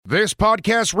This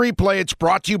podcast replay, it's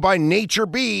brought to you by Nature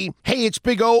Bee. Hey, it's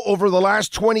Big O. Over the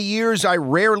last 20 years, I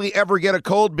rarely ever get a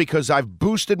cold because I've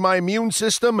boosted my immune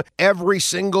system every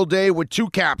single day with 2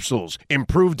 capsules.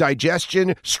 Improved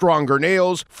digestion, stronger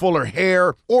nails, fuller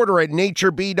hair. Order at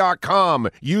naturebee.com.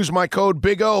 Use my code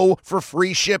Big O for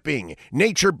free shipping.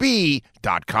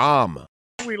 naturebee.com.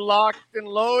 We locked and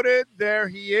loaded. There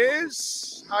he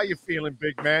is. How you feeling,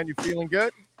 big man? You feeling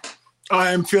good?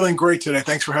 I am feeling great today.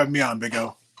 Thanks for having me on, Big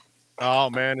O.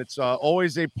 Oh, man, it's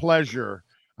always a pleasure.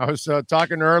 I was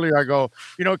talking earlier. I go,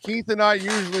 Keith and I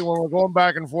usually, when we're going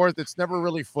back and forth, it's never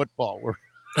really football. We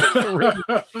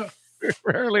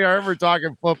rarely are ever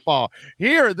talking football.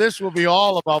 Here, this will be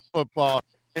all about football.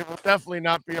 It will definitely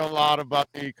not be a lot about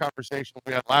the conversation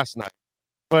we had last night.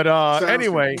 But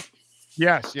anyway, good.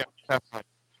 yes, definitely.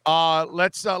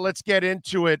 Let's get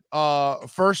into it.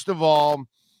 First of all,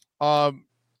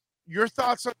 your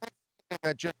thoughts on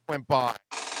that just went by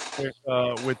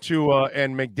with Tua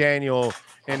and McDaniel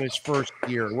in his first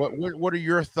year. What are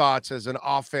your thoughts as an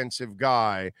offensive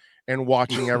guy and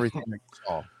watching everything that you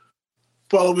saw?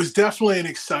 Well, it was definitely an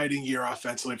exciting year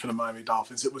offensively for the Miami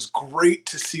Dolphins. It was great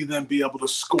to see them be able to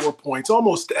score points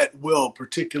almost at will,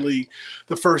 particularly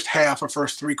the first half or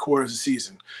first 3 quarters of the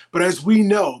season. But as we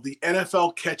know, the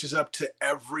NFL catches up to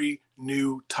every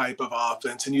new type of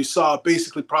offense. And you saw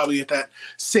basically probably at that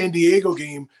San Diego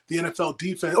game, the NFL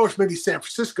defense, or maybe San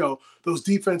Francisco, those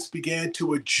defense began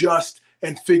to adjust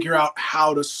and figure out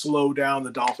how to slow down the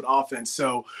Dolphin offense.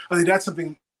 So I think that's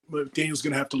something Daniel's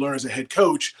going to have to learn as a head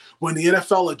coach. When the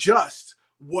NFL adjusts,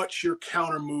 what's your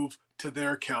counter move to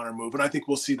their counter move? And I think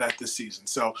we'll see that this season.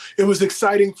 So it was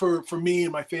exciting for me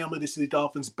and my family to see the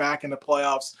Dolphins back in the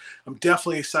playoffs. I'm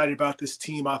definitely excited about this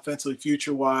team offensively,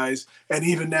 future-wise, and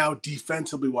even now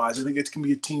defensively-wise. I think it's going to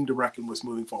be a team to reckon with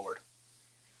moving forward.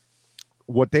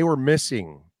 What they were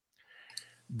missing,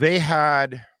 they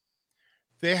had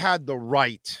the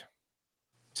right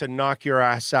to knock your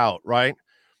ass out, right?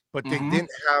 But they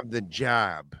didn't have the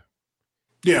jab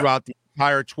throughout the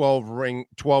entire 12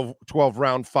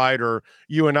 round fighter.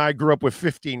 You and I grew up with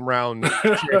 15 round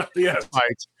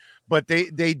fights, but they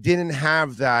didn't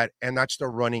have that, and that's the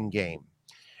running game.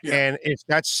 Yeah. And if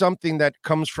that's something that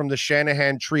comes from the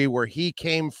Shanahan tree where he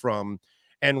came from,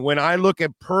 and when I look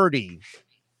at Purdy,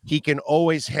 he can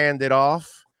always hand it off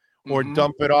or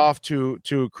dump it off to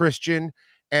Christian.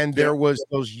 And there was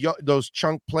those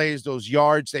chunk plays, those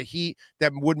yards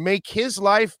that would make his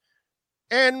life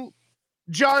and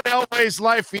John Elway's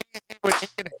life easy when he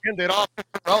can hand it off to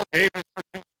Terrell Davis for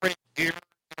 2 straight years,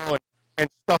 and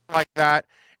stuff like that.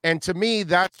 And to me,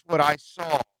 that's what I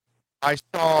saw. I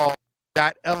saw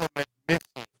that element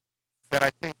missing. That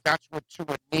I think that's what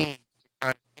Tua needs to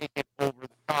kind of take it over the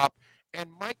top. And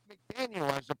Mike McDaniel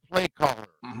as a play caller,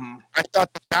 I thought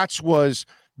that's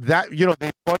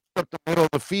they bunched up the middle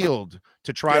of the field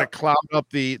to try to cloud up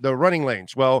the running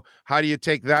lanes. Well, how do you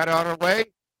take that out of the way?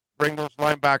 Bring those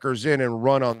linebackers in and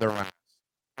run on their ass.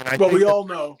 And I think we all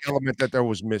know the element that there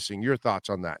was missing. Your thoughts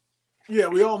on that? Yeah,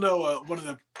 we all know one of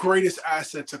the greatest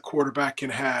assets a quarterback can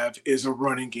have is a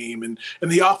running game. And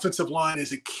the offensive line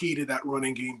is a key to that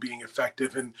running game being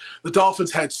effective. And the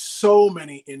Dolphins had so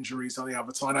many injuries on the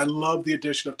offensive line. I love the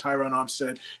addition of Tyron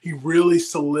Armstead. He really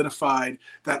solidified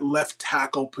that left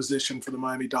tackle position for the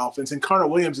Miami Dolphins. And Connor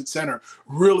Williams at center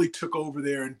really took over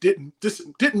there and didn't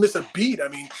miss a beat. I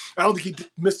mean, I don't think he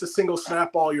missed a single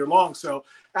snap all year long. So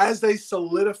as they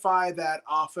solidify that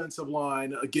offensive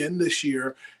line again this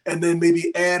year, and then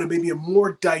maybe add a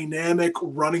more dynamic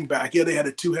running back. Yeah, they had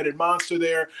a 2-headed monster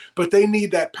there, but they need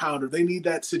that pounder. They need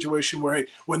that situation where, hey,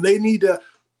 when they need to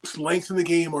lengthen the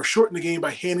game or shorten the game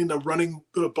by handing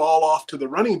the ball off to the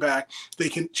running back, they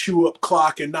can chew up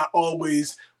clock and not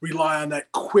always rely on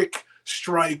that quick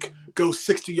strike, go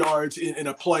 60 yards in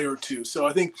a play or two. So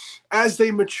I think as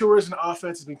they mature as an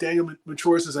offense, as McDaniel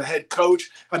matures as a head coach,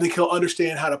 I think he'll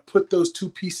understand how to put those 2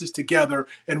 pieces together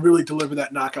and really deliver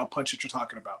that knockout punch that you're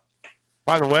talking about.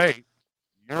 By the way,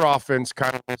 your offense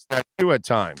kind of missed that too at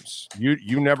times.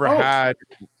 You never had,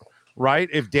 right?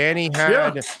 If Danny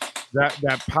had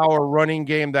that power running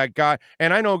game, that guy,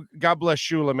 and I know, God bless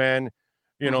Shula, man,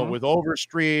 with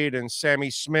Overstreet and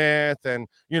Sammy Smith, and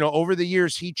over the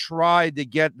years he tried to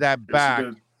get that back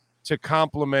to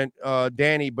complement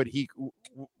Danny, but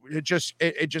it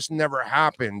just never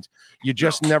happened. You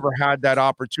just never had that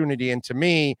opportunity. And to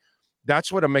me,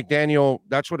 that's what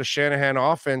a Shanahan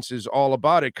offense is all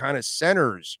about. It kind of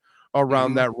centers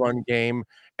around that run game.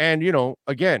 And,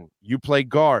 again, you play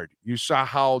guard. You saw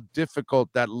how difficult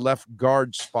that left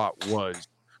guard spot was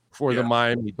for the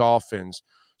Miami Dolphins.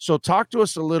 So talk to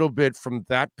us a little bit from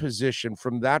that position,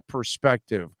 from that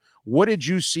perspective. What did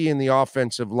you see in the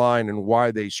offensive line and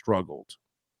why they struggled?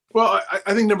 Well,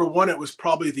 I think number one, it was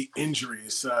probably the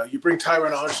injuries. You bring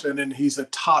Tyron Armstead in, he's a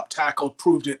top tackle,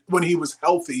 proved it when he was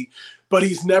healthy, but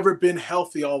he's never been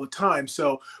healthy all the time.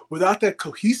 So without that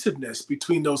cohesiveness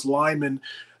between those linemen,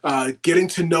 getting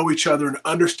to know each other and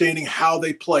understanding how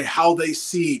they play, how they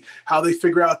see, how they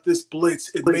figure out this blitz,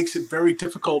 it makes it very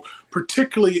difficult,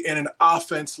 particularly in an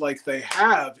offense like they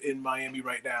have in Miami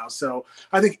right now. So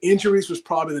I think injuries was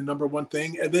probably the number one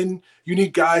thing. And then you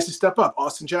need guys to step up.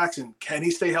 Austin Jackson, can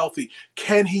he stay healthy?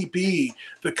 Can he be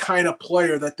the kind of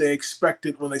player that they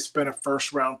expected when they spent a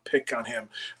first-round pick on him?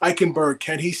 Eichenberg,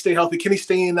 can he stay healthy? Can he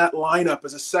stay in that lineup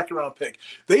as a second-round pick?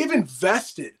 They've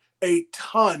invested a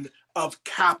ton of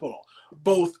capital,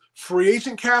 both free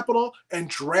agent capital and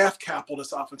draft capital,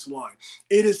 this offensive line.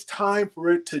 It is time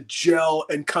for it to gel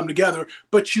and come together,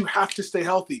 but you have to stay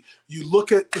healthy. You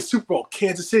look at the Super Bowl,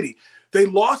 Kansas City. They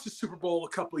lost the Super Bowl a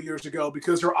couple of years ago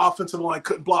because their offensive line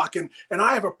couldn't block. And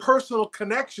I have a personal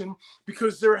connection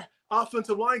because their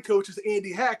offensive line coach is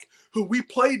Andy Heck, who we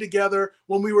played together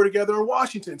when we were together in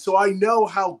Washington. So I know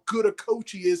how good a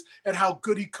coach he is and how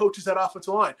good he coaches that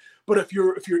offensive line. But if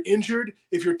you're injured,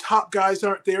 if your top guys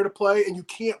aren't there to play and you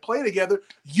can't play together,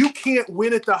 you can't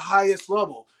win at the highest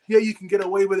level. Yeah, you can get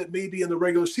away with it maybe in the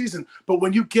regular season, but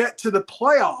when you get to the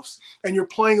playoffs and you're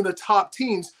playing the top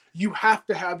teams, you have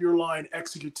to have your line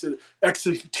execute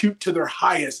to their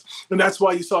highest. And that's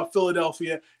why you saw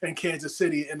Philadelphia and Kansas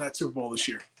City in that Super Bowl this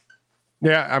year.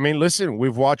 Yeah, I mean, listen,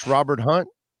 we've watched Robert Hunt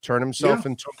turn himself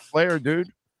into a player,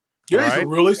 dude. Yeah, he's a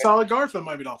really solid guard for the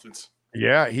Miami Dolphins.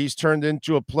 Yeah, he's turned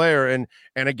into a player. And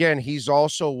again, he's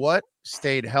also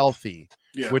stayed healthy,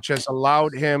 which has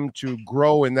allowed him to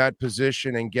grow in that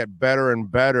position and get better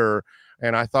and better.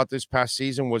 And I thought this past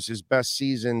season was his best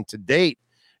season to date,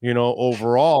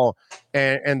 overall.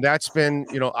 And that's been,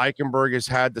 Eichenberg has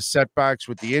had the setbacks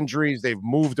with the injuries. They've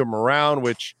moved him around,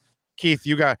 which Keith,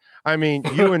 you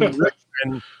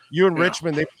and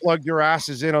Richmond, they plugged your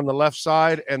asses in on the left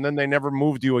side, and then they never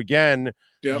moved you again.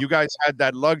 Yep. You guys had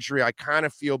that luxury. I kind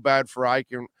of feel bad for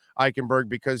Eichenberg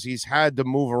because he's had to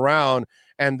move around,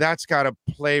 and that's got to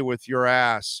play with your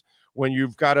ass when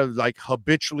you've got to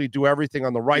habitually do everything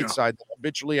on the right side,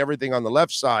 habitually everything on the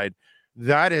left side.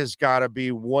 That has got to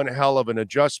be one hell of an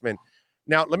adjustment.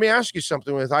 Now, let me ask you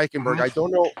something with Eichenberg. I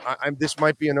don't know. This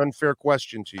might be an unfair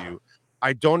question to you.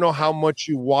 I don't know how much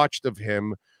you watched of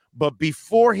him, but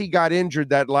before he got injured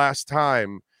that last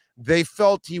time, they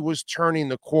felt he was turning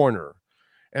the corner.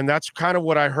 And that's kind of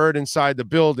what I heard inside the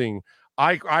building.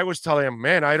 I was telling him,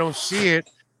 man, I don't see it.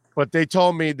 But they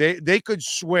told me they could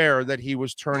swear that he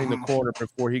was turning the corner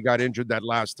before he got injured that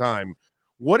last time.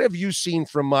 What have you seen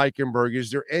from Eichenberg?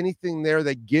 Is there anything there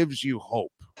that gives you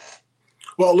hope?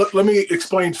 Well, let me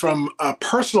explain from a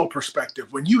personal perspective.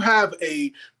 When you have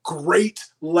a great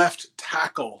left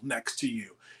tackle next to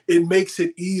you, it makes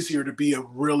it easier to be a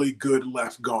really good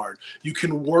left guard. You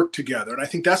can work together. And I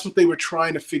think that's what they were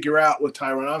trying to figure out with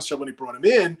Tyron Armstead when he brought him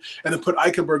in, and then put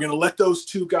Eichenberg in and let those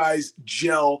two guys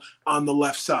gel on the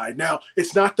left side. Now,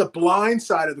 it's not the blind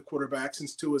side of the quarterback,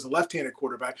 since Tua is a left-handed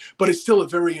quarterback, but it's still a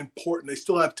very important. They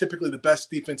still have typically the best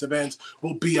defensive ends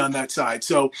will be on that side.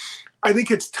 So I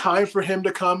think it's time for him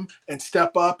to come and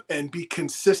step up and be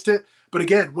consistent. But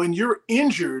again, when you're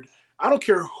injured, I don't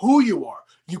care who you are,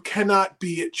 you cannot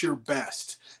be at your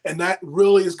best. And that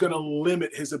really is going to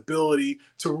limit his ability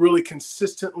to really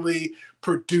consistently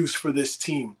produce for this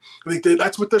team. I think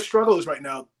that's what their struggle is right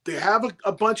now. They have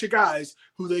a bunch of guys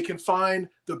who they can find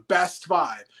the best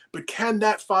five, but can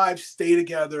that five stay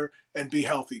together and be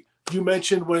healthy? You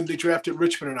mentioned when they drafted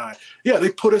Richmond and I. Yeah,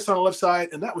 they put us on the left side,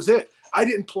 and that was it. I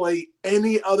didn't play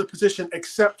any other position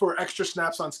except for extra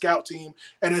snaps on scout team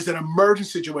and as an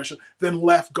emergency situation, then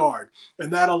left guard.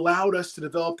 And that allowed us to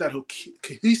develop that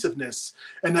cohesiveness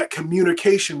and that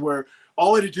communication where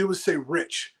all I had to do was say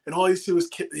Rich, and all I had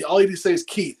to say is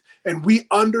Keith. And we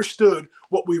understood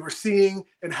what we were seeing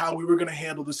and how we were going to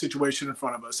handle the situation in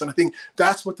front of us. And I think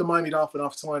that's what the Miami Dolphins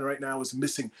offensive line right now is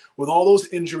missing. With all those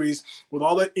injuries, with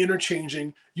all that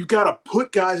interchanging, you got to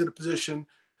put guys in a position,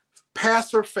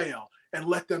 pass or fail, and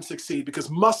let them succeed, because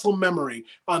muscle memory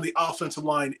on the offensive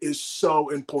line is so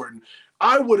important.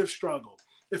 I would have struggled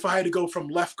if I had to go from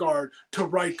left guard to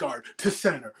right guard to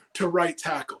center to right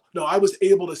tackle. No, I was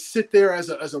able to sit there as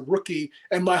a rookie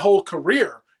and my whole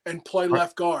career and play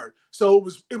left guard. So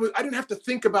it was I didn't have to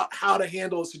think about how to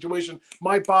handle a situation.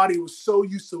 My body was so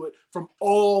used to it from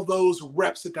all those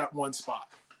reps at that one spot.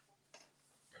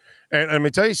 And let me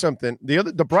tell you something.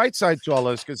 The bright side to all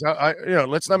this, because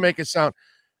let's not make it sound.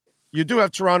 You do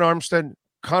have Teron Armstead.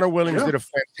 Connor Williams did a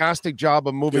fantastic job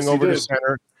of moving over to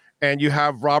center. and you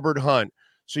have Robert Hunt.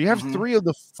 So you have 3 of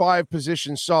the 5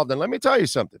 positions solved. And let me tell you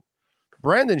something.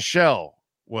 Brandon Shell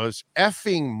was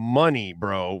effing money,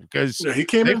 bro, because he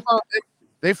came in.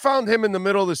 They found him in the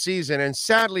middle of the season, and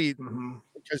sadly,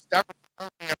 because that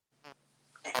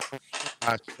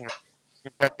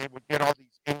they would get all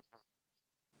these injuries.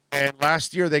 And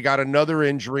last year they got another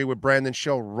injury with Brandon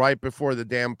Shell right before the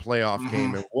damn playoff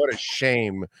game, and what a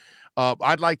shame.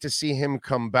 I'd like to see him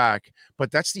come back,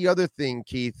 but that's the other thing,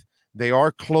 Keith. They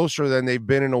are closer than they've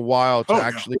been in a while to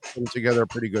actually put together a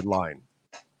pretty good line.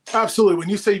 Absolutely. When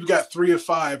you say you've got 3 of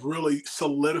 5 really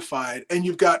solidified, and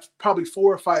you've got probably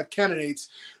 4 or 5 candidates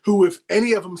who, if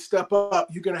any of them step up,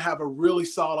 you're going to have a really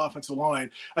solid offensive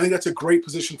line. I think that's a great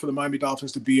position for the Miami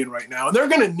Dolphins to be in right now. And they're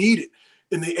going to need it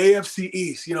in the AFC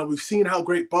East. You know, we've seen how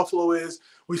great Buffalo is.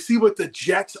 We see what the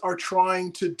Jets are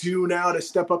trying to do now to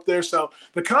step up there. So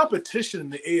the competition in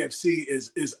the AFC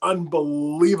is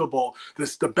unbelievable. The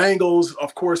Bengals,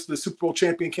 of course, the Super Bowl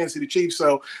champion Kansas City Chiefs.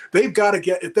 So they've got to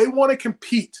get, if they want to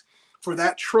compete for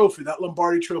that trophy, that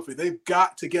Lombardi trophy, they've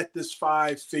got to get this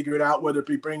 5 figured out, whether it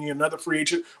be bringing another free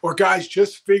agent or guys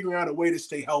just figuring out a way to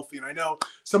stay healthy. And I know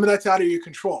some of that's out of your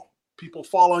control. People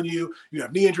fall on you. You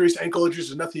have knee injuries, ankle injuries.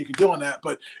 There's nothing you can do on that.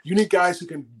 But you need guys who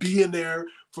can be in there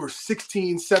for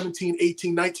 16, 17,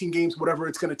 18, 19 games, whatever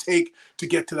it's going to take to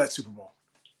get to that Super Bowl.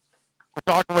 We're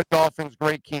talking with Dolphins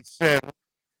great Keith Sim.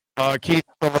 Keith,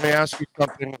 so let me ask you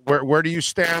something. Where do you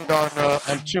stand on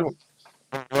Tua?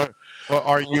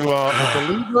 Are you a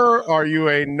believer? Are you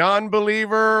a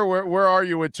non-believer? Where are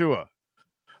you with Tua?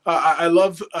 I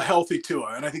love a healthy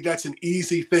Tua, and I think that's an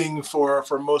easy thing for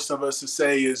most of us to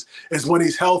say is when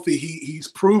he's healthy, he's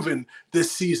proven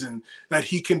this season that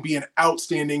he can be an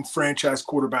outstanding franchise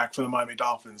quarterback for the Miami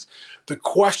Dolphins. The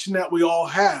question that we all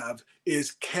have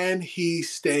is, can he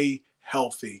stay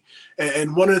healthy?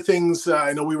 And one of the things,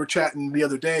 I know we were chatting the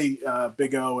other day,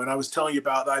 Big O, and I was telling you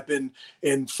about that I've been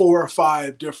in 4 or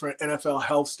 5 different NFL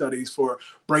health studies for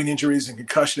brain injuries and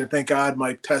concussion, and thank God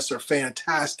my tests are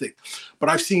fantastic. But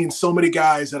I've seen so many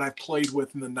guys that I've played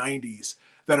with in the 90s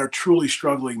that are truly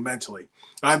struggling mentally.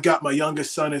 I've got my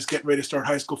youngest son is getting ready to start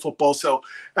high school football. So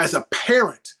as a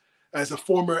parent, as a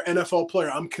former NFL player,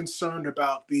 I'm concerned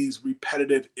about these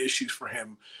repetitive issues for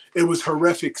him. It was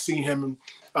horrific seeing him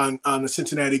on the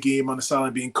Cincinnati game on the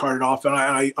sideline being carted off. And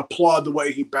I applaud the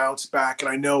way he bounced back. And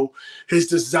I know his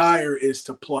desire is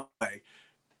to play.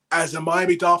 As a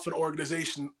Miami Dolphin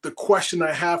organization, the question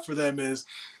I have for them is,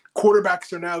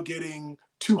 quarterbacks are now getting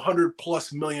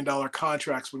 $200+ million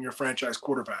contracts when you're a franchise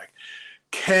quarterback.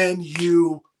 Can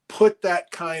you put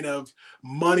that kind of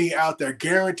money out there,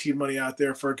 guaranteed money out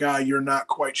there for a guy you're not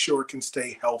quite sure can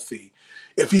stay healthy?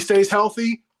 If he stays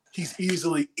healthy, he's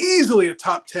easily a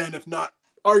top 10, if not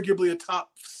arguably a top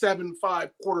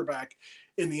 7-5 quarterback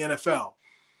in the NFL.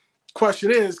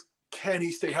 Question is, can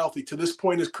he stay healthy? To this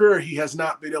point in his career, he has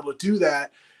not been able to do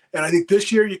that. And I think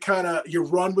this year you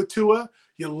run with Tua,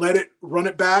 you run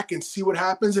it back and see what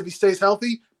happens. If he stays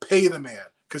healthy, pay the man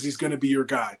because he's going to be your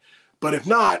guy. But if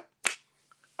not,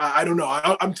 I don't know.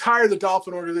 I'm tired of the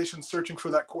Dolphin organization searching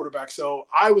for that quarterback. So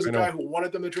I was a guy who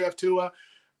wanted them to draft Tua.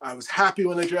 I was happy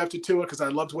when they drafted Tua because I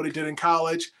loved what he did in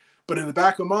college. But in the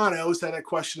back of my mind, I always had that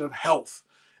question of health.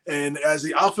 And as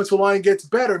the offensive line gets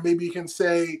better, maybe you can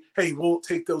say, hey, he won't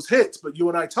take those hits. But you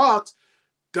and I talked,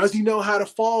 does he know how to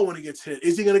fall when he gets hit?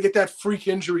 Is he going to get that freak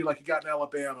injury like he got in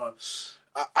Alabama?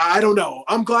 I don't know.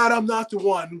 I'm glad I'm not the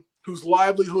one whose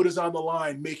livelihood is on the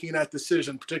line making that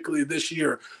decision, particularly this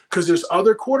year, because there's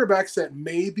other quarterbacks that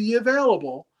may be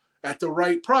available at the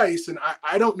right price. And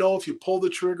I don't know if you pull the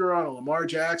trigger on a Lamar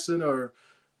Jackson or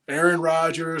Aaron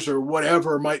Rodgers or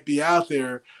whatever might be out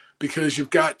there because you've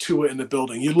got Tua in the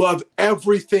building. You love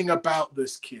everything about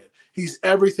this kid. He's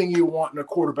everything you want in a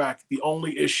quarterback. The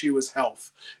only issue is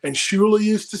health. And Shula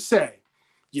used to say,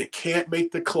 you can't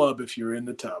make the club if you're in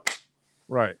the tub.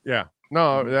 Right. Yeah.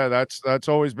 No, that's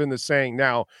always been the saying.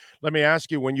 Now, let me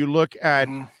ask you, when you look at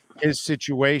his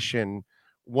situation,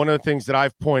 one of the things that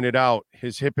I've pointed out,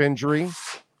 his hip injury,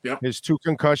 his 2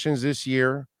 concussions this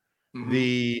year,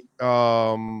 the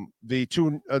 2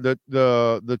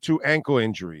 ankle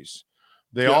injuries,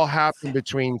 they all happen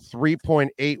between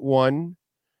 3.81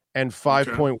 and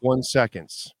 5.1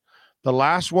 seconds. The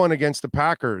last one against the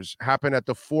Packers happened at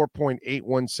the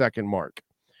 4.81 second mark.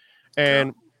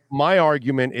 And my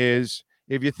argument is,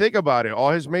 if you think about it,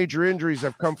 all his major injuries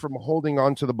have come from holding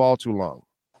on to the ball too long.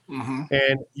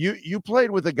 And you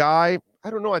played with a guy, I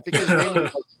don't know, I think his name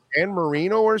was like Dan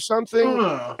Marino or something.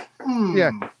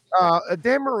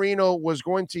 Dan Marino was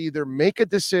going to either make a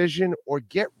decision or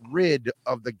get rid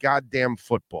of the goddamn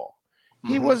football.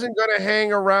 He wasn't going to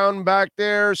hang around back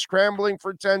there scrambling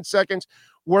for 10 seconds.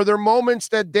 Were there moments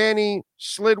that Danny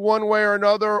slid one way or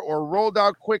another or rolled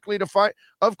out quickly to fight?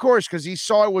 Of course, because he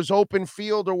saw it was open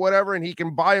field or whatever, and he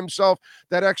can buy himself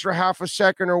that extra half a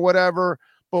second or whatever.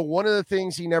 But one of the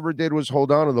things he never did was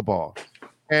hold on to the ball.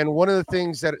 And one of the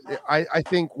things that I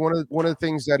think one of the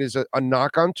things that is a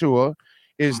knock on Tua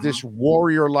is this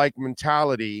warrior-like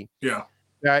mentality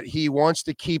that he wants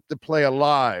to keep the play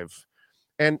alive.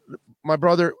 And my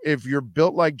brother, if you're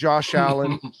built like Josh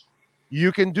Allen,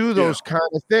 you can do those kind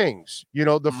of things. You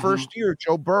know, the first year,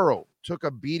 Joe Burrow took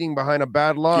a beating behind a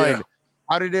bad line. Yeah.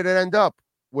 How did it end up?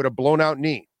 With a blown out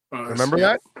knee. Remember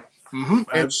that?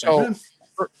 And so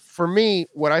for me,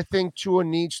 what I think Tua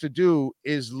needs to do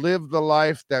is live the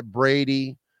life that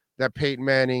Brady, that Peyton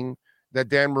Manning, that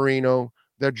Dan Marino,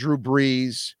 that Drew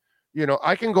Brees, you know,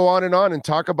 I can go on and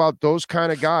talk about those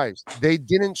kind of guys. They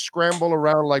didn't scramble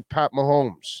around like Pat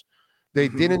Mahomes. They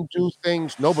didn't do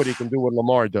things. Nobody can do what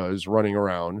Lamar does running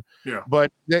around. Yeah.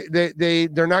 But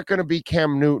they're not going to be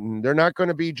Cam Newton. They're not going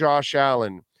to be Josh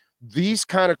Allen. These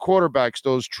kind of quarterbacks,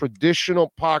 those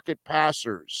traditional pocket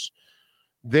passers,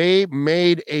 they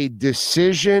made a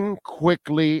decision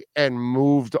quickly and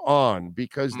moved on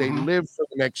because they lived for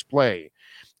the next play.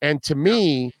 And to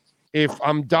me, if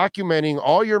I'm documenting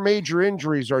all your major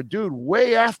injuries are, dude,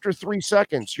 way after 3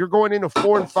 seconds, you're going into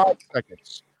 4 and 5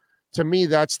 seconds. To me,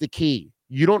 that's the key.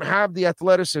 You don't have the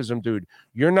athleticism, dude.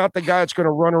 You're not the guy that's going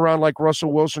to run around like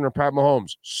Russell Wilson or Pat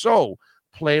Mahomes. So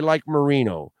play like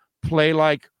Marino, play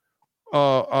like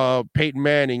Peyton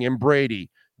Manning and Brady.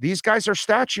 These guys are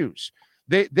statues.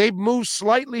 They move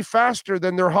slightly faster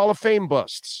than their Hall of Fame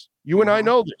busts. You and I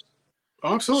know this.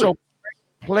 Absolutely. So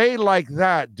play like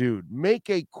that, dude. Make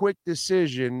a quick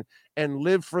decision and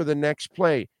live for the next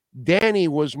play. Danny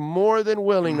was more than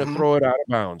willing to throw it out of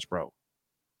bounds, bro.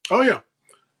 Oh, yeah.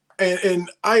 And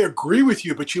I agree with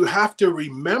you, but you have to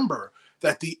remember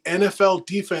that the NFL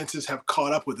defenses have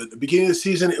caught up with it. At the beginning of the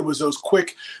season, it was those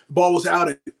quick, ball was out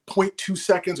at 0.2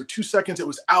 seconds or 2 seconds, it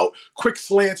was out, quick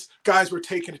slants, guys were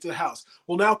taking it to the house.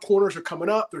 Well, now corners are coming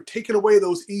up, they're taking away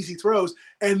those easy throws,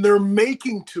 and they're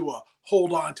making Tua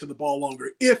hold on to the ball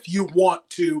longer if you want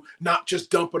to not just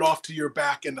dump it off to your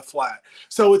back in the flat.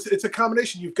 So it's a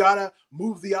combination. You've got to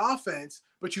move the offense,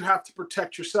 but you have to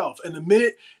protect yourself. And the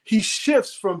minute he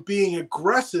shifts from being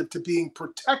aggressive to being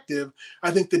protective,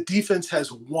 I think the defense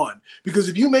has won. Because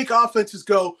if you make offenses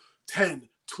go 10,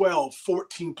 12,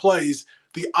 14 plays,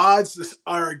 the odds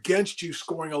are against you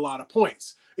scoring a lot of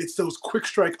points. It's those quick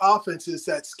strike offenses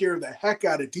that scare the heck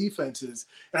out of defenses.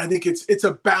 And I think it's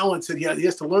a balance that he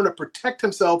has to learn to protect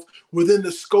himself within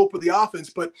the scope of the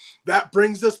offense. But that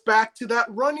brings us back to that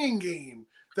running game.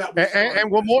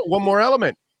 And one more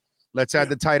element. Let's add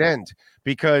the tight end,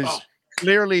 because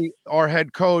clearly our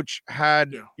head coach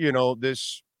had,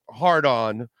 this hard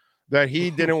on that he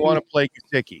didn't want to play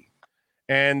Gesicki,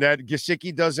 and that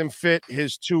Gesicki doesn't fit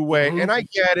his two-way. And I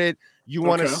get it. You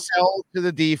want to sell to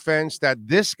the defense that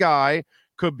this guy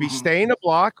could be staying a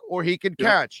block or he could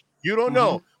catch. You don't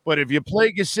know. But if you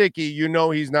play Gesicki, you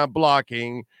know he's not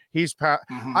blocking.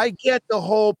 I get the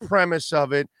whole premise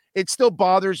of it. It still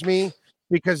bothers me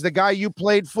because the guy you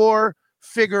played for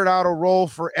figured out a role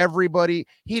for everybody.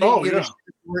 He didn't give a shit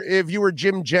if you were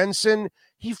Jim Jensen.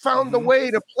 He found the way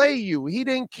to play you. He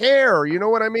didn't care. You know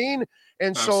what I mean?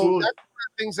 And so that's one of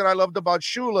the things that I loved about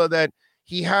Shula, that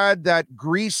he had that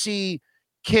greasy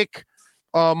kick,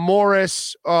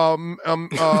 Morris,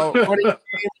 Tonka,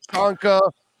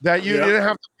 that you didn't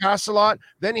have to pass a lot.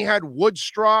 Then he had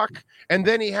Woodstock, and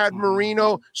then he had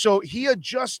Marino. So he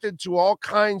adjusted to all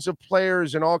kinds of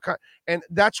players and and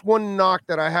that's one knock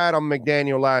that I had on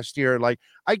McDaniel last year. Like,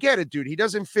 I get it, dude. He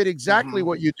doesn't fit exactly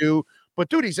what you do, but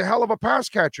dude, he's a hell of a pass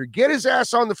catcher. Get his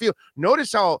ass on the field.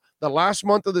 Notice how the last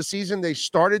month of the season they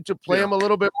started to play him a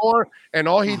little bit more, and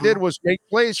all he did was make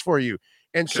plays for you.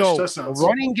 And so a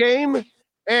running game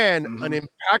and an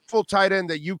impactful tight end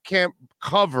that you can't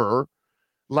cover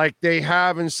like they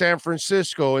have in San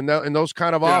Francisco and those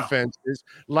kind of offenses,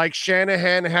 like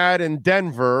Shanahan had in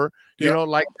Denver, you know,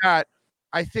 like that.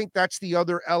 I think that's the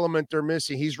other element they're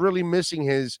missing. He's really missing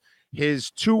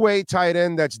his two-way tight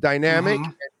end that's dynamic,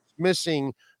 and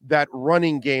missing that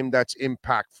running game that's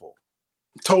impactful.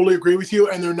 Totally agree with you,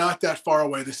 and they're not that far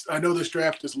away. I know this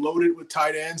draft is loaded with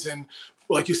tight ends, and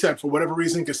like you said, for whatever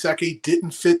reason, Gesicki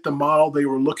didn't fit the model they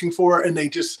were looking for, and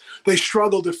they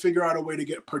struggled to figure out a way to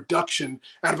get production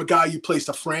out of a guy you placed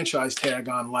a franchise tag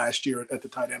on last year at the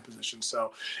tight end position.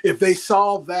 So if they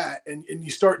solve that and you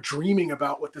start dreaming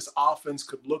about what this offense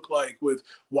could look like with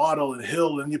Waddle and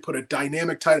Hill, and you put a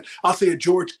dynamic tight end, I'll say a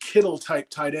George Kittle type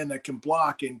tight end that can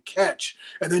block and catch,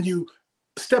 and then you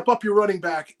step up your running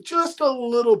back just a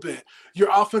little bit, your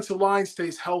offensive line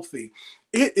stays healthy,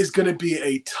 it is going to be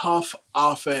a tough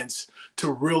offense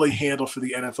to really handle for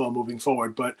the NFL moving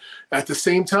forward. But at the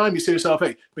same time, you say to yourself,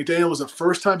 hey, McDaniel was a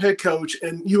first-time head coach,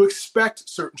 and you expect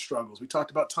certain struggles. We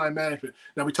talked about time management.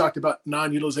 Now we talked about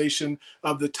non-utilization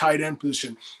of the tight end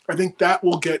position. I think that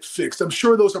will get fixed. I'm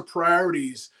sure those are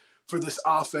priorities for this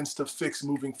offense to fix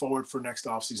moving forward for next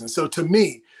offseason. So to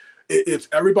me, if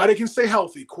everybody can stay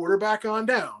healthy, quarterback on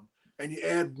down, and you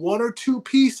add one or two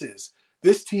pieces,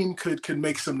 this team could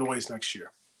make some noise next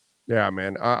year. Yeah,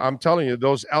 man. I'm telling you,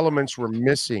 those elements were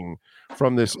missing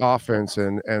from this offense,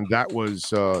 and that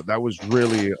was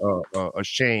really a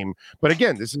shame. But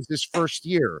again, this is his first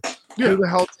year. Yeah. Who the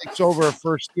hell takes over a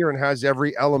first year and has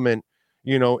every element,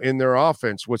 in their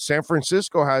offense? What San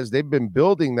Francisco has, they've been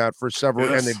building that for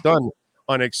several, and they've done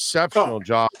an exceptional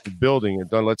job of building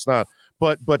it. Let's not,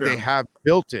 but they have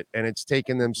built it, and it's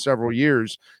taken them several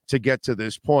years to get to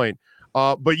this point.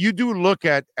 But you do look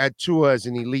at Tua as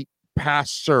an elite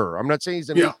passer. I'm not saying he's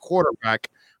an elite quarterback,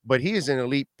 but he is an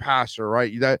elite passer,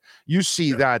 right? That you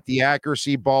see that the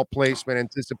accuracy, ball placement,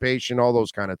 anticipation, all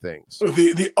those kind of things.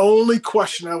 The only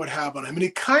question I would have on him, and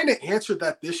he kind of answered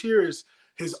that this year, is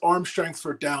his arm strength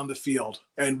for down the field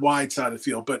and wide side of the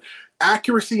field. But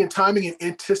accuracy and timing and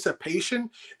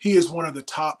anticipation, he is one of the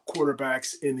top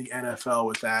quarterbacks in the NFL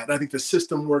with that. And I think the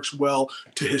system works well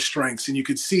to his strengths. And you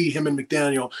could see him and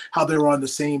McDaniel, how they were on the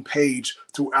same page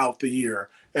throughout the year.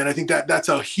 And I think that's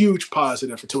a huge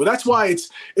positive for Tua. That's why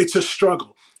it's a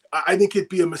struggle. I think it'd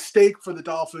be a mistake for the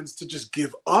Dolphins to just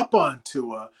give up on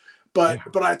Tua. But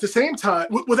at the same time,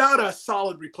 without a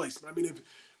solid replacement. I mean,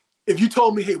 if you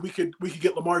told me, hey, we could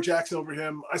get Lamar Jackson over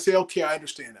him, I say, okay, I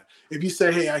understand that. If you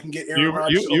say, hey, I can get Aaron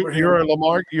Rodgers over him. You're a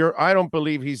Lamar. I don't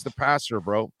believe he's the passer,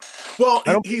 bro. Well,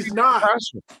 he's not.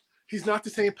 He's not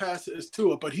the same passer as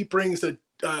Tua, but he brings a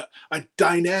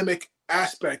dynamic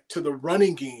aspect to the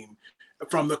running game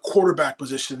from the quarterback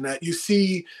position that you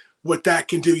see what that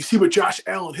can do. You see what Josh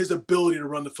Allen, his ability to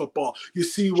run the football. You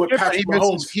see what Patrick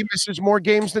Mahomes. He misses more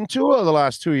games than Tua the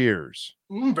last 2 years.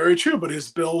 Very true, but his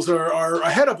Bills are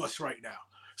ahead of us right now.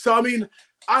 So, I mean,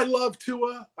 I love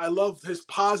Tua. I love his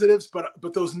positives, but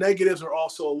those negatives are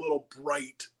also a little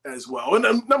bright as well. And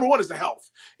number one is the health.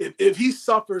 If he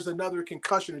suffers another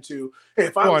concussion or two, hey,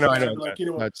 if I was like, you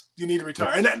know what, you need to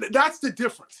retire. And that's the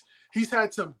difference. He's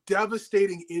had some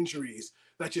devastating injuries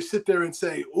that you sit there and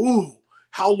say, ooh,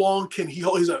 how long can he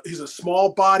hold? He's a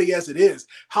small body as it is.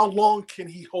 How long can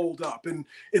he hold up? And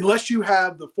unless you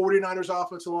have the 49ers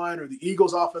offensive line or the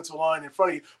Eagles offensive line in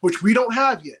front of you, which we don't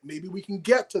have yet. Maybe we can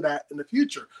get to that in the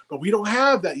future, but we don't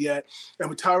have that yet. And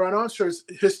with Tyron Armstead's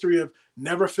history of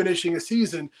never finishing a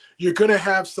season, you're going to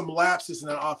have some lapses in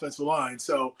that offensive line.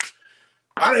 So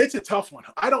it's a tough one.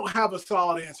 I don't have a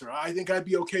solid answer. I think I'd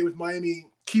be okay with Miami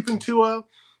keeping Tua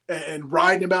and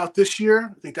riding him out this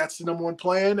year. I think that's the number one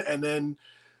plan, and then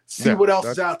see what else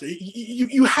is out there.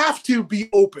 You have to be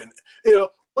open. One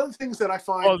of the things that I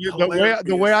find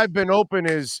the way I've been open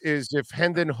is if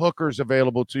Hendon Hooker's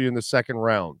available to you in the second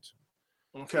round.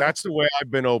 Okay. That's the way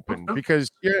I've been open because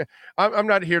I'm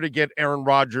not here to get Aaron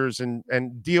Rodgers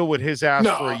and deal with his ass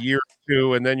for a year or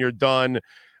two and then you're done.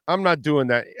 I'm not doing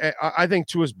that. I think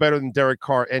Tua's better than Derek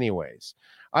Carr anyways.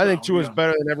 I think Tua is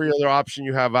better than every other option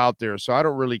you have out there. So I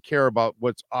don't really care about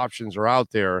what options are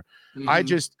out there. Mm-hmm.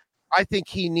 I think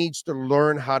he needs to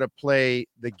learn how to play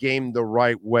the game the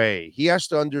right way. He has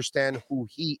to understand who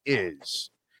he is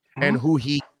and who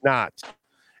he's not.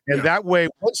 And that way,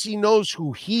 once he knows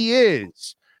who he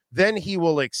is, then he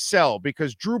will excel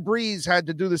because Drew Brees had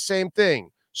to do the same thing.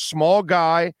 Small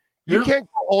guy. You can't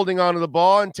go holding onto the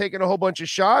ball and taking a whole bunch of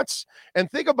shots.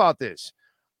 And think about this.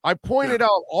 I pointed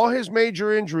out all his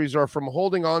major injuries are from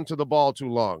holding on to the ball too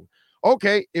long.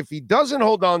 Okay, if he doesn't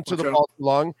hold on to the ball too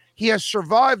long, he has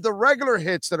survived the regular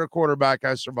hits that a quarterback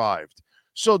has survived.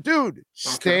 So, dude,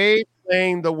 stay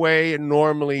playing the way it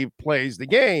normally plays the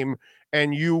game,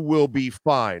 and you will be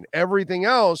fine. Everything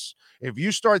else, if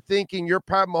you start thinking you're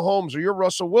Pat Mahomes or you're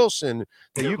Russell Wilson,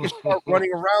 then you can start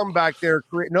running around back there.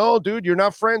 No, dude, you're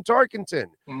not Fran Tarkenton.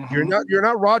 You're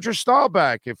not Roger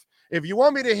Staubach. If you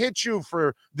want me to hit you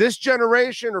for this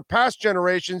generation or past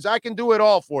generations, I can do it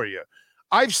all for you.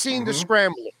 I've seen the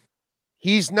scrambler.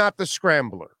 He's not the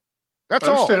scrambler. That's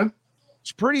all.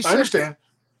 It's pretty simple. I understand.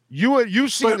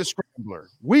 You've seen the scrambler.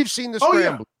 We've seen the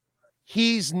scrambler.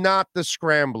 He's not the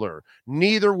scrambler.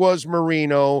 Neither was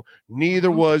Marino. Neither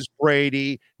was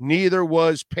Brady. Neither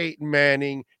was Peyton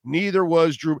Manning. Neither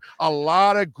was Drew. A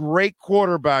lot of great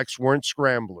quarterbacks weren't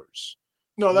scramblers.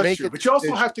 No, that's true. But you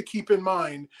also have to keep in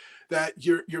mind that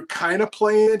you're kind of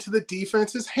playing into the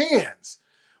defense's hands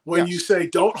when you say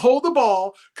don't hold the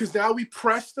ball, because now we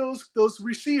press those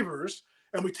receivers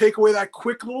and we take away that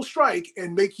quick little strike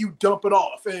and make you dump it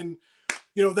off. And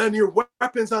then your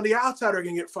weapons on the outside are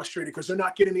going to get frustrated because they're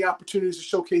not getting the opportunities to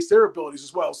showcase their abilities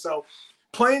as well. So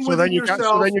playing within yourself.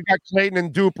 So then you got Clayton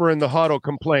and Duper in the huddle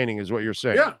complaining, is what you're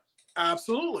saying. Yeah,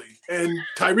 absolutely. And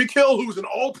Tyreek Hill, who's an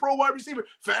all-pro wide receiver,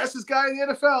 fastest guy in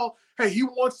the NFL, hey, he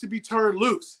wants to be turned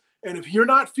loose. And if you're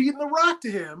not feeding the rock to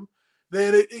him,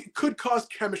 then it could cause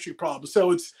chemistry problems.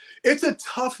 So it's a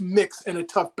tough mix and a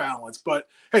tough balance. But,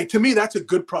 hey, to me, that's a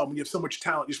good problem. You have so much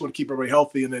talent. You just want to keep everybody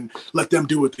healthy and then let them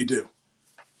do what they do.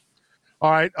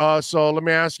 All right, so let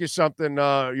me ask you something.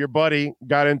 Your buddy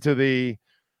got into the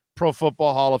Pro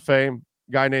Football Hall of Fame,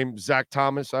 guy named Zach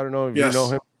Thomas. I don't know if you know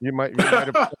him. You might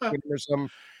have played him or something.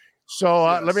 So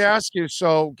let me ask you.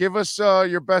 So give us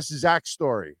your best Zach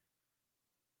story.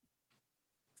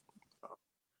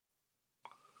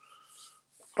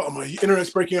 Oh, my internet's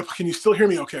breaking up. Can you still hear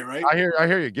me okay, right? I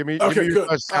hear you. Give me your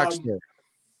best Zach story.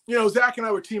 Zach and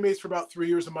I were teammates for about 3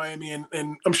 years in Miami,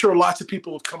 and I'm sure lots of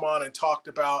people have come on and talked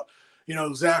about,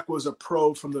 Zach was a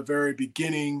pro from the very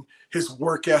beginning, his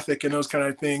work ethic and those kind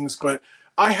of things. But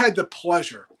I had the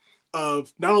pleasure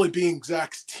of not only being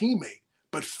Zach's teammate,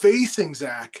 but facing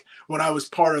Zach when I was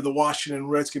part of the Washington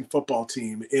Redskin football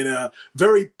team in a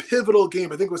very pivotal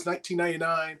game. I think it was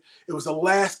 1999. It was the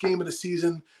last game of the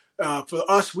season. For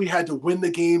us, we had to win the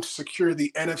game to secure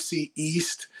the NFC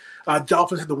East.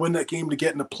 Dolphins had to win that game to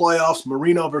get in the playoffs.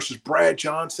 Marino versus Brad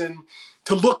Johnson.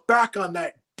 To look back on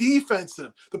that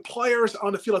the players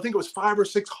on the field, I think it was 5 or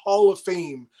 6 Hall of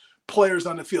Fame players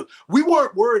on the field. We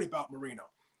weren't worried about Marino.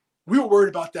 We were worried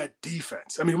about that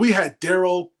defense. I mean, we had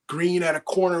Darrell Green at a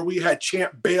corner. We had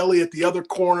Champ Bailey at the other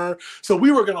corner. So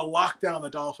we were going to lock down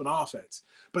the Dolphin offense.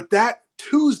 But that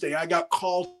Tuesday, I got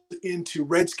called into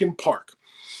Redskin Park.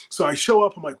 So I show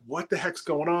up. I'm like, what the heck's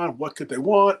going on? What could they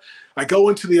want? I go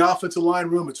into the offensive line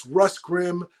room. It's Russ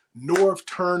Grimm, Norv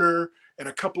Turner, and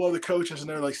a couple other coaches. And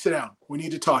they're like, sit down. We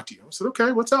need to talk to you. I said,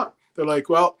 okay, what's up? They're like,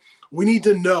 well, we need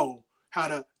to know how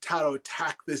to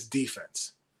attack this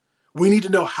defense. We need to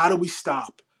know, how do we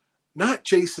stop not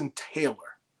Jason Taylor,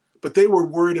 but they were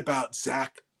worried about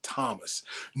Zach Thomas.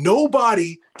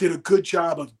 Nobody did a good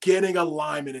job of getting a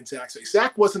lineman in Zach's face.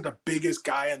 Zach wasn't the biggest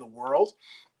guy in the world,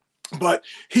 but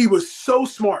he was so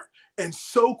smart and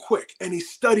so quick, and he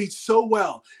studied so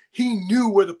well. He knew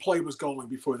where the play was going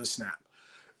before the snap.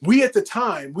 We ended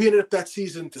up that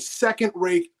season the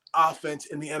second-rate offense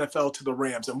in the NFL to the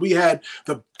Rams, and we had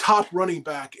the top running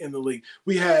back in the league.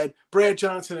 We had Brad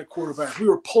Johnson at quarterback. We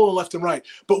were pulling left and right,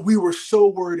 but we were so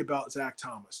worried about Zach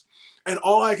Thomas. And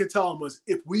all I could tell him was,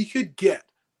 if we could get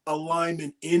a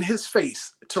lineman in his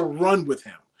face to run with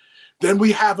him, then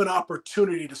we have an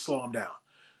opportunity to slow him down.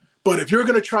 But if you're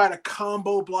going to try to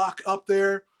combo block up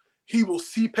there, he will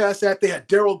see past that. They had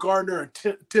Daryl Gardner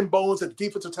and Tim Bowens at the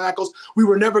defensive tackles. We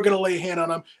were never going to lay a hand on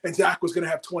him, and Zach was going to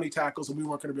have 20 tackles, and we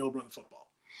weren't going to be able to run the football.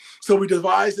 So we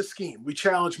devised a scheme. We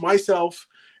challenged myself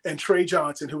and Trey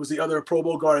Johnson, who was the other Pro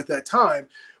Bowl guard at that time.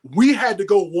 We had to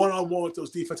go one-on-one with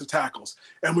those defensive tackles,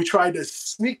 and we tried to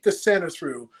sneak the center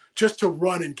through just to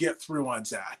run and get through on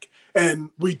Zach.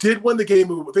 And we did win the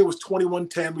game. I think it was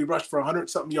 21-10. We rushed for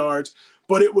 100-something yards,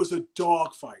 but it was a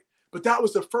dogfight. But that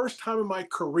was the first time in my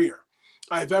career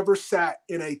I've ever sat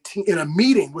in a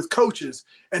meeting with coaches,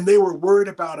 and they were worried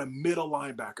about a middle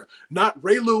linebacker. Not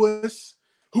Ray Lewis,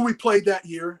 who we played that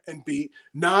year and beat,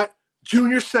 not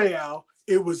Junior Seau.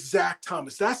 It was Zach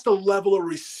Thomas. That's the level of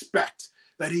respect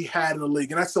that he had in the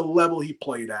league, and that's the level he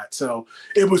played at. So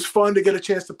it was fun to get a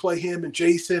chance to play him and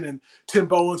Jason and Tim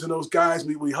Bowens and those guys.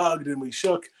 We hugged and we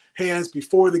shook hands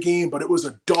before the game, but it was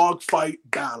a dogfight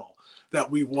battle that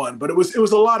we won. But it was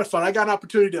a lot of fun. I got an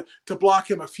opportunity to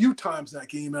block him a few times that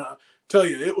game. And I'll tell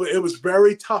you, it was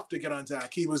very tough to get on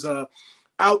Zach. He was a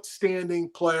outstanding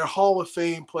player, Hall of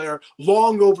Fame player,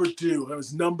 long overdue.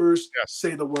 His numbers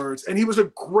say the words. And he was a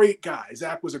great guy.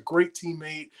 Zach was a great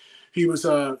teammate.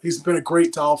 He's been a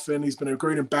great Dolphin. He's been a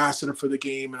great ambassador for the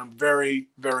game. And I'm very,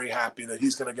 very happy that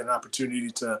he's going to get an opportunity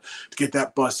to get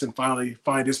that bus and finally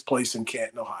find his place in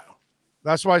Canton, Ohio.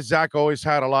 That's why Zach always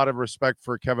had a lot of respect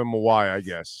for Kevin Mawai, I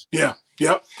guess. Yeah,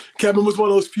 yep. Kevin was one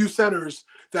of those few centers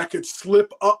that could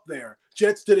slip up there.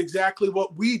 Jets did exactly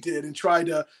what we did and tried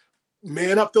to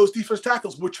man up those defense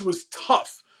tackles, which was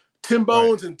tough. Tim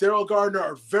Bowens and Daryl Gardner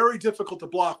are very difficult to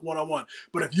block one-on-one.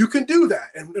 But if you can do that,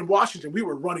 and in Washington, we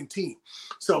were running team.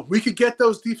 So if we could get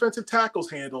those defensive tackles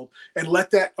handled and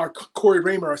let our Corey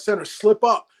Raymer, our center, slip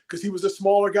up, because he was a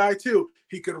smaller guy too.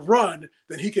 He could run,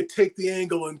 then he could take the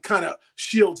angle and kind of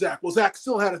shield Zach. Well, Zach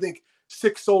still had, I think,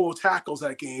 6 solo tackles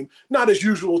that game. Not as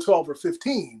usual, 12 or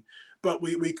 15. but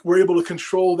we were able to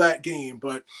control that game.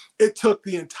 But it took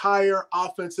the entire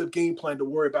offensive game plan to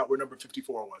worry about where number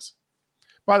 54 was.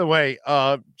 By the way,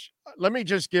 let me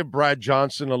just give Brad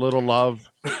Johnson a little love.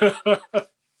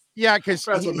 Yeah, because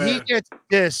he gets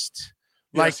dissed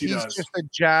like he's just a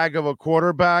jag of a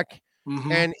quarterback.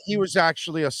 Mm-hmm. And he was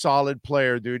actually a solid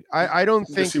player, dude. I don't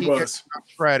think he gets enough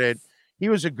credit. He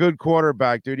was a good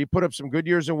quarterback, dude. He put up some good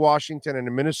years in Washington and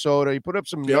in Minnesota. He put up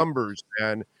some numbers,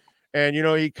 man. And,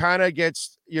 he kind of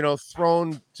gets,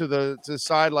 thrown to the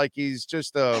side like he's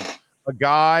just a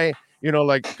guy,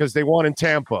 like because they won in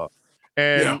Tampa.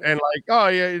 And like, oh,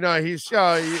 yeah, he's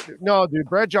no, dude,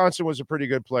 Brad Johnson was a pretty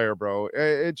good player, bro.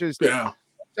 It just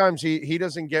sometimes he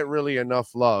doesn't get really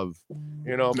enough love,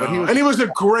 but he was a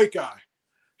great guy.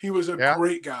 He was a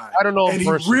great guy. I don't know. And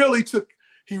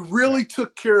he really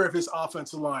took care of his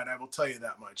offensive line. I will tell you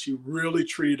that much. He really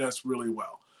treated us really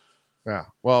well. Yeah.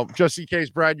 Well, just in case,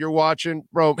 Brad, you're watching,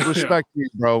 bro, respect you,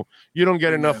 bro. You don't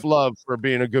get enough love for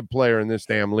being a good player in this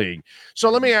damn league. So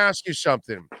let me ask you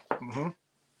something. Mm-hmm.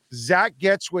 Zach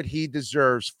gets what he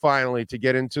deserves finally to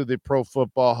get into the Pro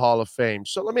Football Hall of Fame.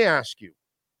 So let me ask you.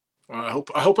 I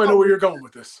hope I know where you're going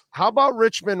with this. How about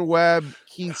Richmond Webb,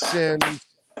 Keith Sims,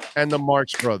 and the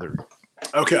Marks brothers?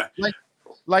 Okay.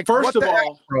 Like first of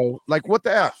all, F, bro? Like what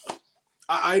the F?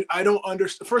 I don't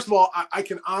understand. First of all, I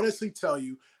can honestly tell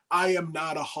you, I am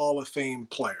not a Hall of Fame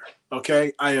player.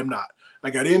 Okay, I am not. I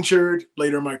got injured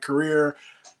later in my career.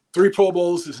 3 Pro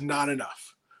Bowls is not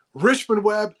enough. Richmond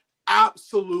Webb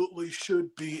absolutely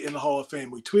should be in the Hall of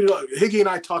Fame. We tweeted, Higgy and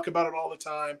I talk about it all the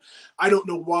time. I don't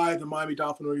know why the Miami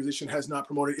Dolphin organization has not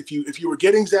promoted. If you were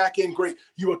getting Zach in, great,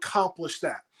 you accomplished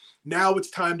that. Now it's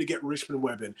time to get Richmond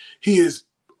Webb in. He is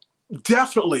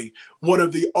definitely one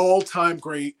of the all-time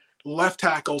great left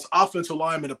tackles, offensive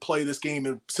linemen to play this game.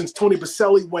 And since Tony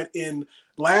Baselli went in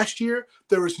last year,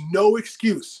 there is no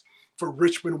excuse for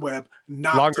Richmond Webb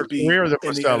not to be in the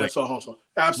NFL Hall of Fame.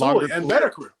 Absolutely, and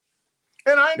better career.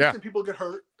 And I understand people get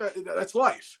hurt. That's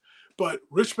life. But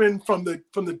Richmond, from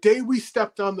the day we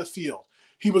stepped on the field,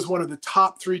 he was one of the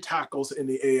top 3 tackles in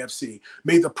the AFC.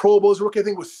 Made the Pro Bowls rookie, I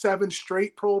think, with 7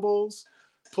 straight Pro Bowls.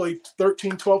 Played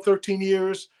 12, 13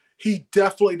 years. He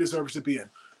definitely deserves to be in.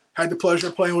 Had the pleasure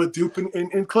of playing with Duke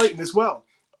and Clayton as well.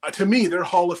 To me, they're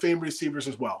Hall of Fame receivers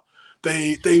as well.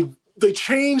 They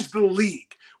changed the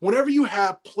league. Whenever you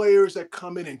have players that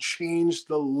come in and change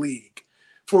the league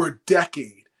for a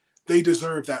decade, they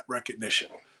deserve that recognition.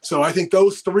 So I think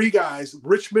those 3 guys,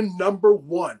 Richmond number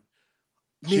 1,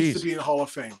 needs to be in the Hall of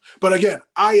Fame. But again,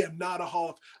 I am not a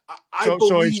Hall of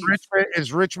So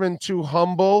is Richmond too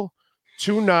humble,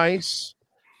 too nice,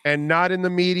 and not in the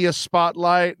media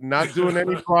spotlight, not doing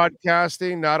any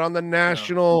broadcasting, not on the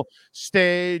national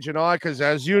stage and all that? Because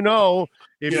as you know,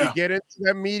 if you get into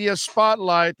that media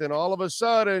spotlight, then all of a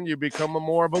sudden you become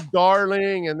more of a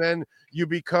darling, and then you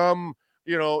become,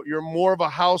 you're more of a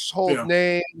household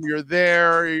name. You're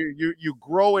there. You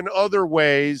grow in other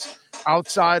ways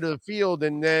outside of the field,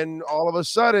 and then all of a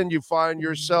sudden you find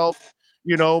yourself,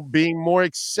 being more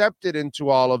accepted into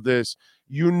all of this.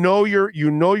 Your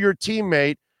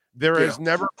teammate. There has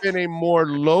never been a more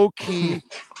low-key,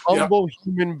 humble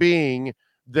human being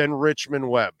than Richmond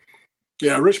Webb.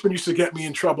 Yeah, Richmond used to get me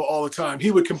in trouble all the time.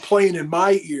 He would complain in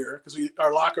my ear because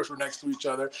our lockers were next to each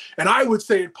other, and I would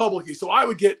say it publicly. So I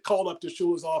would get called up to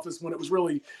Shula's office when it was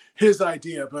really his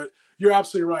idea. But you're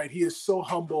absolutely right. He is so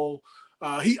humble.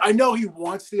 I know he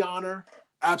wants the honor,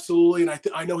 absolutely, and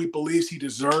I know he believes he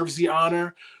deserves the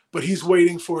honor. But he's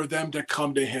waiting for them to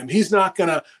come to him. He's not going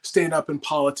to stand up and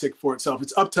politic for itself.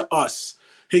 It's up to us.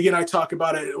 Higgy and I talk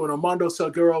about it when Armando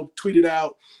Salguero tweeted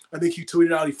out. I think he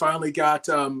tweeted out he finally got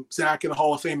Zach in the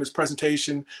Hall of Fame, his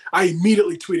presentation. I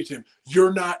immediately tweeted to him,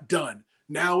 "You're not done.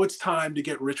 Now it's time to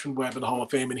get Richmond Webb in the Hall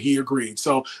of Fame," and he agreed.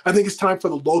 So I think it's time for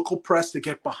the local press to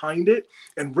get behind it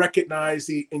and recognize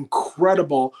the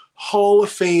incredible Hall of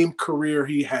Fame career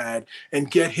he had and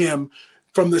get him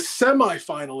from the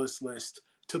semifinalist list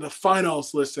to the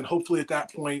finals list, and hopefully at that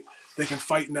point they can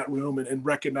fight in that room and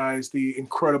recognize the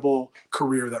incredible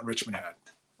career that Richmond had.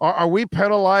 Are we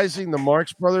penalizing the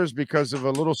Marks brothers because of a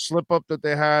little slip up that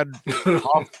they had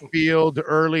off the field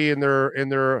early in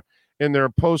their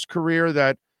post career?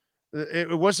 That it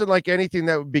wasn't like anything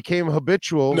that became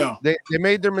habitual. No, they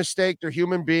made their mistake. They're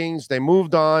human beings. They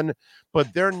moved on,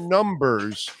 but their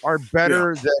numbers are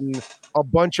better than a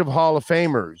bunch of Hall of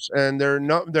Famers, and their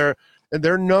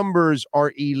numbers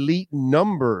are elite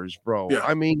numbers, bro. Yeah.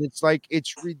 I mean,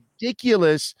 it's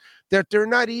ridiculous that they're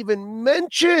not even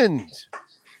mentioned.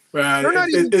 They're not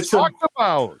even talked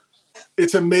about.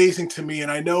 It's amazing to me,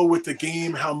 and I know with the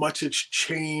game how much it's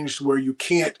changed where you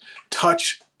can't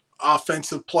touch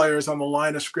offensive players on the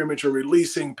line of scrimmage are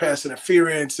releasing pass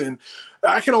interference. And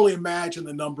I can only imagine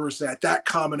the numbers that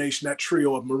combination, that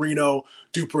trio of Marino,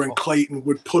 Duper, and Clayton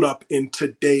would put up in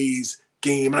today's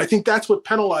game. And I think that's what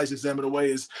penalizes them in a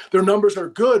way, is their numbers are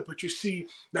good, but you see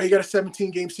now you got a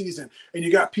 17-game season and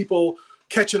you got people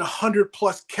catching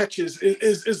 100+ catches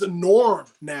is a norm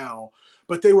now.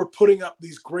 But they were putting up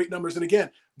these great numbers. And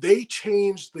again, they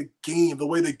changed the game, the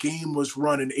way the game was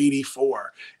run in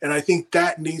 '84. And I think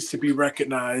that needs to be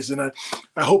recognized. And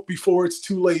I hope before it's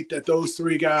too late that those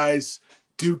three guys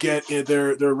do get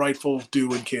their rightful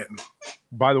due in Canton.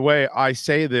 By the way, I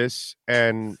say this,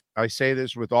 and I say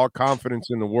this with all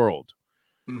confidence in the world,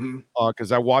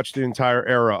 because I watched the entire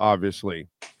era, obviously.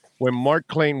 When Mark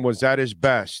Clayton was at his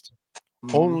best,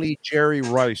 only Jerry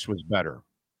Rice was better.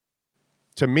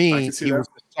 To me, he was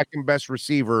the second best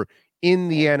receiver in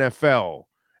the NFL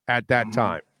at that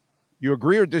time. You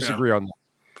agree or disagree on that?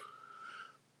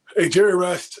 Hey, Jerry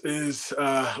Rice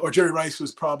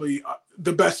was probably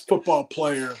the best football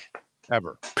player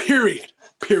ever. Period.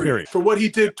 For what he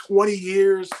did 20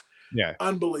 years,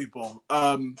 unbelievable.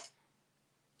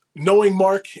 Knowing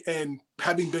Mark and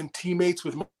having been teammates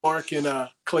with Mark and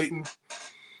Clayton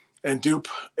and Dupe,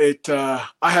 I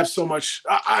have so much.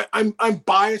 I'm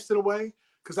biased in a way,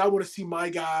 because I want to see my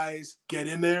guys get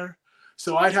in there.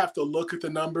 So I'd have to look at the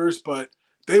numbers, but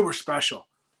they were special.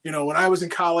 You know, when I was in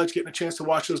college, getting a chance to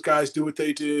watch those guys do what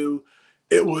they do,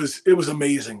 it was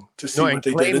amazing to see what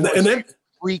they did. And then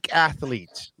freak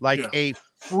athlete, a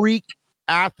freak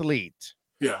athlete.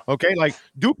 Yeah. Okay. Like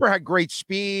Duper had great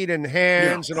speed and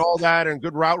hands and all that and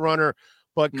good route runner.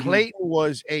 But Clayton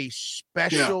was a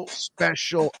special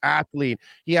athlete.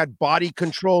 He had body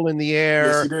control in the air.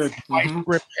 Yes, he did. Tight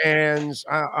grip hands.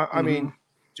 I mean,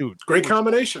 dude. Great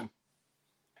combination.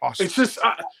 Awesome. It's just,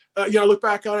 I look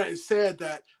back on it and said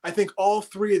that I think all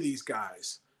three of these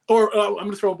guys, or I'm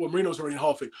going to throw up Marino's already in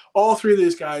Hall of Fame, all three of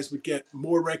these guys would get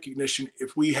more recognition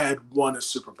if we had won a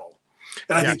Super Bowl.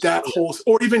 And I think that holds,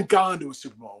 or even gone to a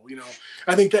Super Bowl,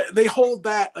 I think that they hold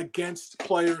that against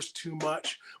players too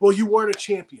much. Well, you weren't a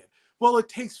champion. Well, it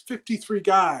takes 53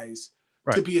 guys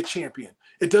to be a champion.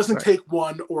 It doesn't take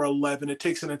 1 or 11. It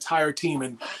takes an entire team.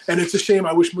 And it's a shame.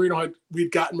 I wish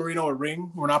we'd gotten Marino a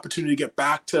ring or an opportunity to get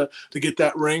back to get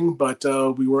that ring, but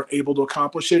we weren't able to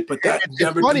accomplish it. But that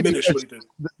never diminished what he did.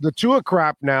 The Tua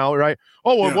crap now, right?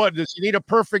 Oh, well, what? Does he need a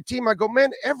perfect team? I go,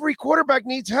 man, every quarterback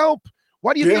needs help.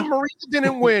 Why do you think Marino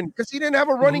didn't win? Because he didn't have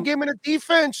a running game and a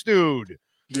defense, dude.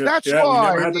 That's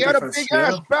why. He had a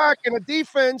big-ass back and a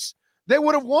defense. They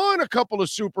would have won a couple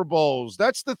of Super Bowls.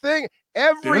 That's the thing.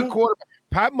 Every quarterback.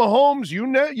 Pat Mahomes,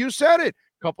 you said it.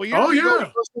 A couple years ago, he goes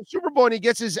to the Super Bowl and he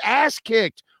gets his ass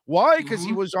kicked. Why? Because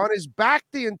he was on his back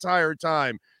the entire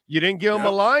time. You didn't give him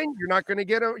a line. You're not going to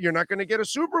get a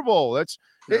Super Bowl. It's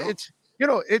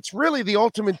really the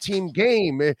ultimate team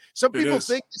game. Some people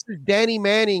think this is Danny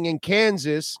Manning in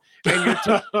Kansas, and you're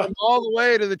taking them all the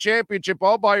way to the championship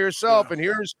all by yourself. And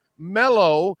here's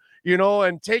Melo,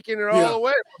 and taking it all the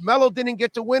way. Melo didn't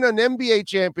get to win an NBA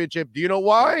championship. Do you know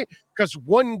why? Because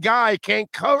one guy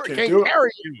can't carry you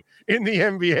in the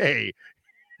NBA.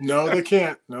 No, they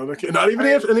can't. Not even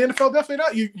in the NFL. Definitely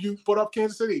not. You put up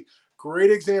Kansas City.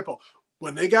 Great example.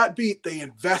 When they got beat, they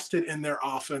invested in their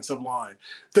offensive line.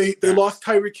 They lost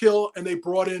Tyreek Hill, and they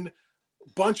brought in a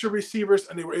bunch of receivers,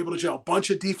 and they were able to gel. A bunch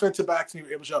of defensive backs, and they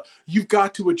were able to gel. You've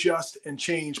got to adjust and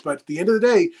change. But at the end of the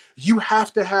day, you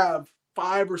have to have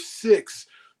 5 or 6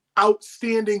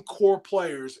 outstanding core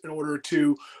players in order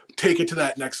to take it to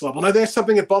that next level. Now, that's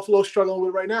something that Buffalo's struggling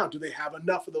with right now. Do they have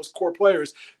enough of those core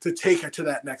players to take it to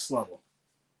that next level?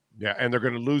 Yeah, and they're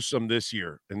going to lose some this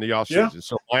year in the offseason. Yeah.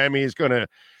 So Miami's going to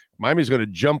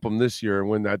jump them this year and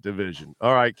win that division.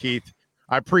 All right, Keith.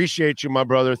 I appreciate you, my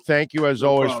brother. Thank you, as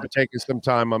always, for taking some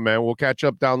time, my man. We'll catch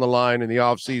up down the line in the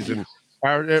offseason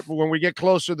when we get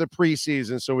closer to the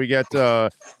preseason, so we get a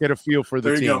feel for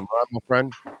the team. All right, my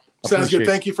friend. Sounds good.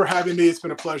 Thank you for having me. It's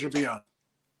been a pleasure to be on.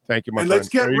 Thank you, my friend. Let's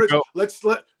get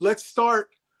let's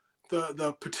start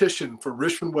the petition for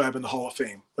Richmond Webb in the Hall of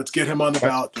Fame. Let's get him on the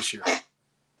ballot this year.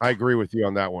 I agree with you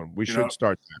on that one. We should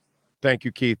start that. Thank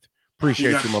you, Keith.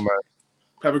 Appreciate you, my man.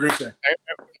 Have a great day.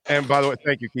 And by the way,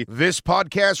 thank you, Keith. This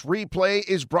podcast replay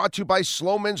is brought to you by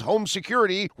Sloman's Home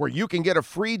Security, where you can get a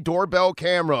free doorbell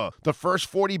camera. The first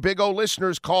 40 Big O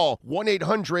listeners call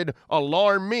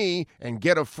 1-800-ALARM-ME and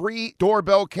get a free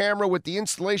doorbell camera with the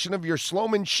installation of your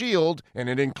Sloman Shield, and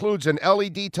it includes an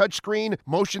LED touchscreen,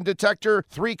 motion detector,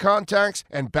 3 contacts,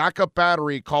 and backup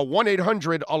battery. Call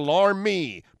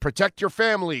 1-800-ALARM-ME. Protect your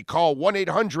family. Call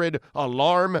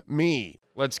 1-800-ALARM-ME.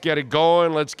 Let's get it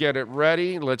going. Let's get it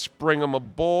ready. Let's bring them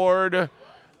aboard.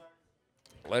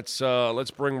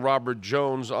 Let's bring Robert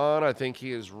Jones on. I think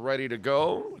he is ready to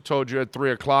go. Told you at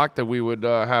 3:00 that we would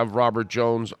have Robert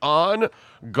Jones on,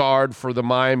 guard for the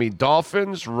Miami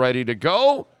Dolphins, ready to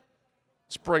go.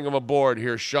 Let's bring him aboard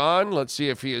here, Sean. Let's see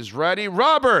if he is ready.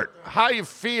 Robert, how you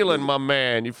feeling, my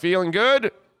man? You feeling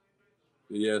good?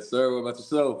 Yes, sir. What about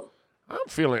yourself?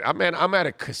 I'm at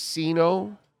a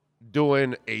casino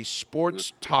doing a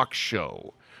sports talk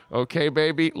show. Okay,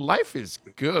 baby? Life is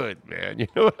good, man. You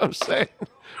know what I'm saying?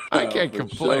 I can't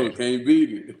complain. Sure. Can't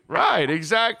beat it. Right,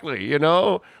 exactly. You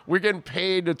know, we're getting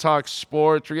paid to talk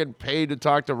sports. We're getting paid to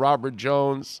talk to Robert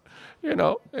Jones. You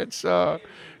know, it's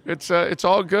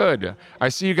all good. I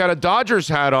see you got a Dodgers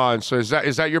hat on. So is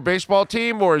that your baseball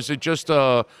team, or is it just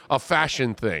a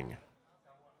fashion thing?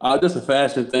 Just a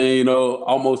fashion thing, you know.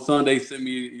 Almost Sunday sent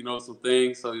me, you know, some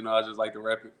things, so you know, I just like to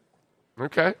rep it.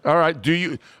 Okay, all right. Do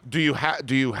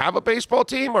you have a baseball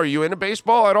team? Are you into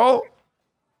baseball at all?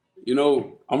 You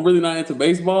know, I'm really not into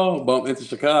baseball, but I'm into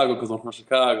Chicago because I'm from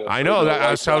Chicago. I know that.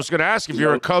 I was going to ask if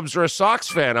you're a Cubs or a Sox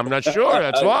fan. I'm not sure.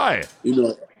 That's why. You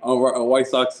know, I'm a White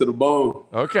Sox to the bone.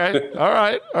 Okay. All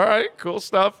right. Cool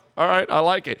stuff. All right. I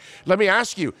like it. Let me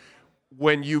ask you,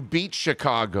 when you beat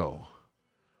Chicago,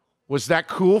 was that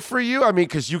cool for you? I mean,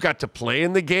 because you got to play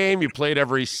in the game. You played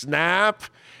every snap,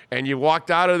 and you walked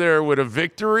out of there with a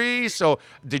victory. So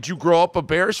did you grow up a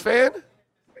Bears fan?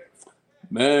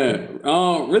 Man,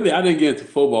 really, I didn't get into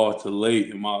football till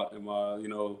late in my you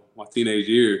know, my teenage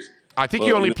years. I think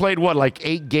you only played, like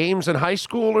 8 games in high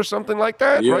school or something like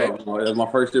that, yeah, right? That was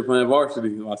my first year playing varsity,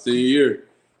 my senior year.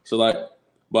 So,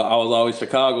 but I was always a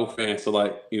Chicago fan.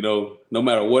 So, you know, no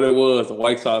matter what it was, the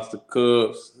White Sox, the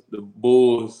Cubs, the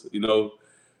Bulls, you know,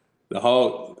 the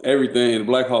Hawks, everything,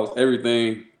 the Blackhawks,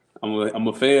 everything, I'm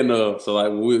a fan of. So,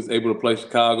 when we was able to play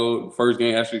Chicago, the first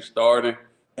game actually starting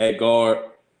at guard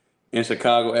in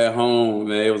Chicago at home,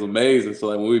 man, it was amazing. So,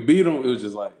 when we beat them, it was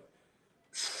just like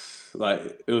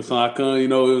it was something I couldn't, you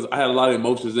know, I had a lot of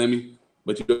emotions in me,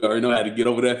 but you already know how to get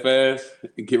over that fast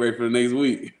and get ready for the next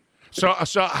week. So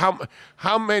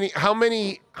how many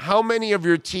of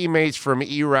your teammates from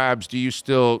E-Rabs do you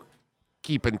still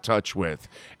keep in touch with?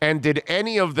 And did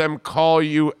any of them call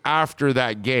you after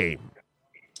that game?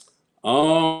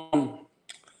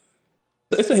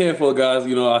 It's a handful of guys,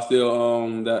 you know, I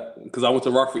still because I went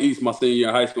to Rockford East my senior year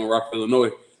in high school in Rockford,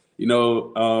 Illinois. You know,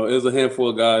 it was a handful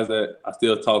of guys that I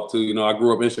still talk to. You know, I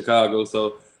grew up in Chicago,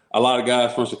 so a lot of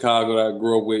guys from Chicago that I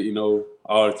grew up with, you know,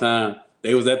 all the time.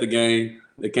 They was at the game.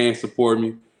 They came support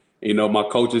me. You know, my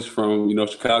coaches from, you know,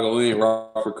 Chicago and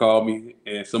Rockford called me,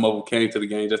 and some of them came to the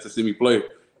game just to see me play.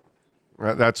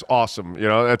 That's awesome. You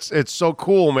know, it's so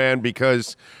cool, man,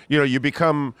 because, you know, you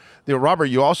become, you know, Robert,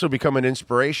 you also become an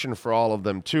inspiration for all of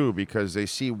them too, because they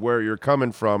see where you're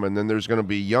coming from. And then there's going to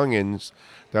be youngins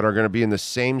that are going to be in the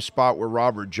same spot where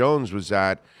Robert Jones was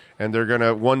at. And they're going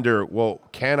to wonder, well,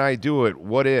 can I do it?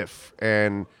 What if?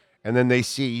 And then they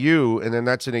see you, and then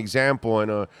that's an example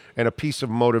and a piece of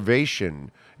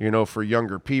motivation, you know, for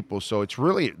younger people. So it's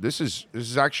really, this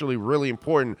is actually really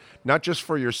important, not just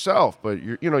for yourself, but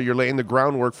you're laying the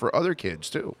groundwork for other kids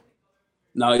too.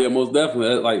 No, yeah, most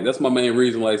definitely. That's my main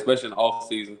reason. Especially in the off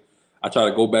season, I try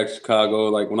to go back to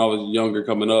Chicago. When I was younger,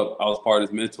 coming up, I was part of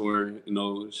this mentoring, you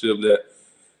know, ship that,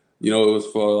 you know, it was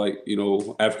for you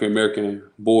know, African American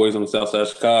boys on the South Side of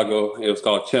Chicago. It was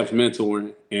called Champs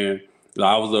Mentoring, and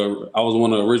I was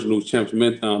one of the original Champs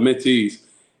mentees.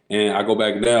 And I go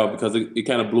back now because it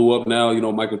kind of blew up now. You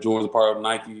know, Michael Jordan's a part of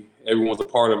Nike. Everyone's a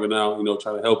part of it now, you know,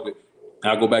 trying to help it.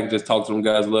 And I go back and just talk to them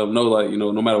guys and let them know, you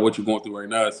know, no matter what you're going through right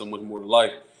now, it's so much more to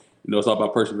life. You know, it's all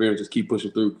about perseverance. Just keep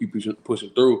pushing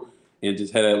through, and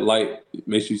just have that light.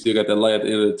 Make sure you still got that light at the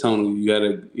end of the tunnel. You got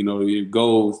to, you know, your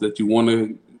goals that you want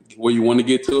to, where you want to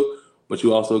get to, but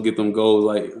you also get them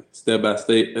goals step by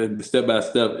step, and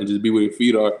just be where your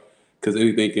feet are, because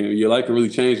your life can really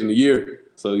change in a year.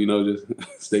 So, you know, just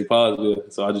stay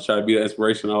positive. So I just try to be the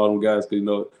inspiration to all them guys, because, you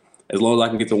know, as long as I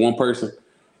can get to one person,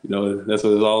 you know, that's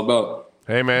what it's all about.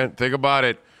 Hey, man, think about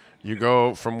it. You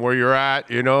go from where you're at,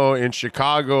 you know, in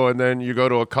Chicago, and then you go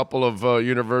to a couple of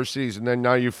universities, and then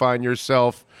now you find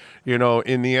yourself, you know,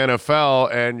 in the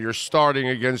NFL, and you're starting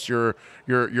against your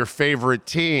favorite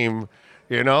team.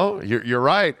 You know, you're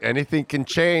right. Anything can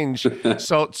change.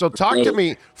 So talk to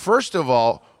me, first of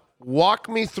all, walk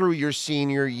me through your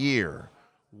senior year.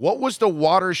 What was the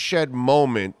watershed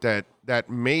moment that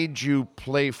made you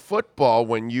play football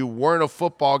when you weren't a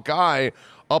football guy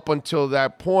up until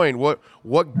that point?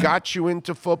 What got you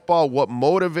into football? What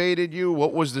motivated you?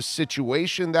 What was the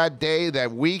situation that day,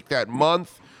 that week, that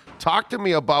month? Talk to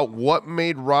me about what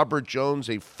made Robert Jones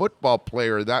a football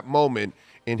player that moment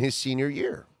in his senior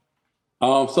year.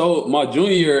 So my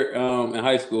junior year in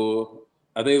high school,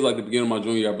 I think it was like the beginning of my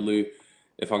junior year, I believe,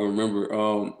 if I can remember.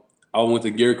 I went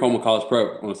to Gary Coleman College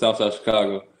Prep on the south side of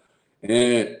Chicago,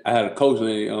 and I had a coach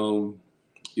named,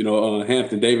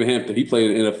 Hampton, David Hampton. He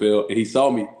played in the NFL, and he saw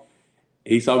me.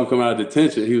 He saw me come out of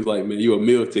detention. He was like, "Man, you a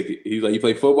meal ticket." He was like, "You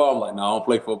play football?" I'm like, "No, I don't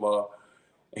play football."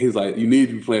 He was like, "You need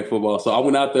to be playing football." So I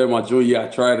went out there my junior year. I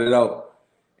tried it out.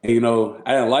 And,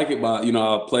 I didn't like it, but,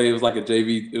 I played. It was like a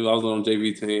JV. I was on a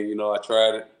JV team. I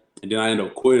tried it. And then I ended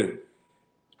up quitting.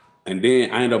 And then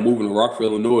I ended up moving to Rockford,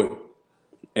 Illinois.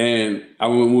 And I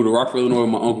moved to Rockford, Illinois with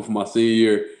my uncle for my senior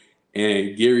year.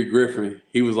 And Gary Griffin,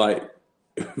 he was like,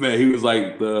 man, he was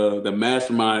like the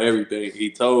mastermind of everything.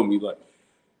 He told me, like,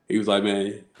 he was like,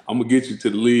 "Man, I'm going to get you to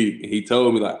the league." And he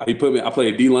told me, like, I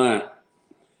played D-line.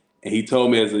 And he told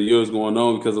me as the year was going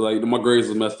on, because like my grades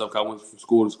was messed up. I went from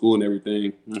school to school and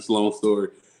everything. It's a long story.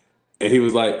 And he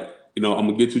was like, "I'm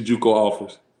gonna get you JUCO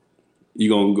offers.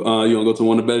 You gonna go to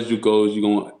one of the best JUCOs. You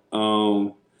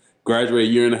gonna graduate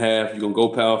a year and a half. You are gonna go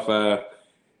Power 5,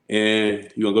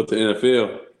 and you are gonna go to the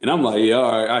NFL." And I'm like, "Yeah,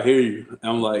 all right, I hear you."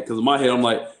 And I'm like, because in my head, I'm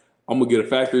like, I'm gonna get a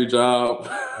factory job.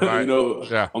 Right.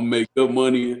 Yeah. I'm gonna make good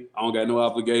money. I don't got no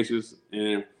obligations,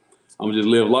 and I'm gonna just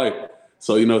live life.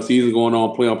 So, season going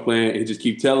on, playing, he just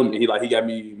keep telling me. He got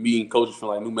me meeting coaches from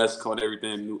like New Mexico and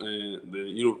everything. And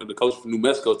the coach from New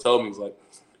Mexico told me, he's like,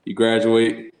 "You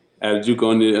graduate at a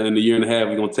JUCO in a year and a half,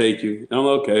 we're gonna take you." And I'm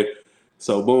like, okay.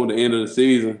 So boom, the end of the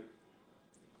season,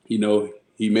 he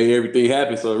made everything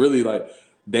happen. So really, like,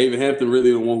 David Hampton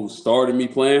really the one who started me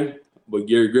playing, but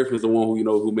Gary Griffin's the one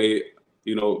who made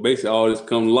basically all this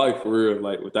come to life for real.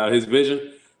 Like, without his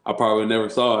vision, I probably never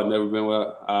saw it, never been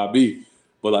where I'd be.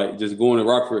 But like, just going to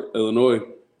Rockford, Illinois,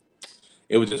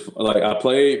 it was just like I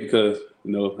played because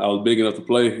I was big enough to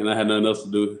play and I had nothing else to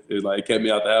do. It kept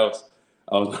me out the house.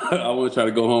 I wasn't trying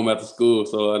to go home after school,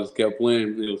 so I just kept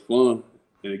playing. It was fun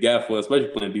and it got fun, especially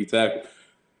playing D tackle.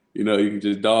 You can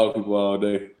just dog people all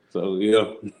day. So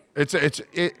yeah,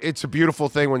 it's a beautiful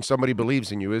thing when somebody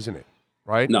believes in you, isn't it?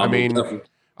 Right? No, I mean, definitely.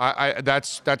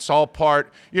 That's all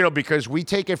part, because we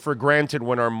take it for granted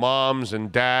when our moms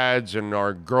and dads and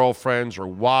our girlfriends or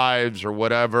wives or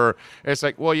whatever, it's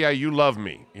like, well, yeah, you love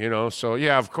me, so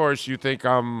yeah, of course you think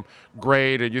I'm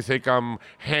great and you think I'm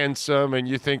handsome and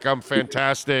you think I'm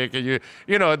fantastic and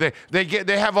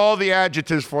they have all the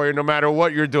adjectives for you no matter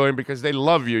what you're doing because they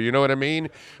love you, you know what I mean?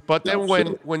 But then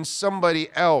when somebody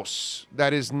else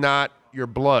that is not your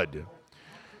blood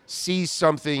see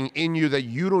something in you that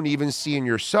you don't even see in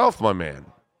yourself, my man,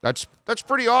 that's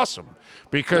pretty awesome,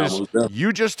 because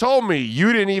you just told me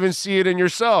you didn't even see it in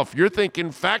yourself. You're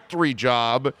thinking factory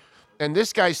job, and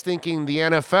this guy's thinking the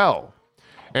NFL.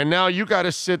 And now you got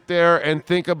to sit there and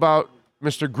think about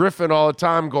Mr. Griffin all the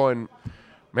time going,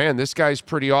 man, this guy's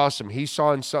pretty awesome. He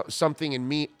saw something in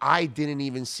me I didn't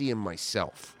even see in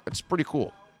myself. That's pretty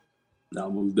cool.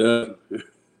 It's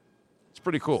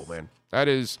pretty cool, man. That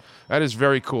is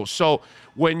very cool. So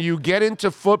when you get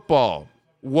into football,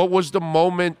 what was the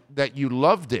moment that you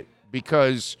loved it?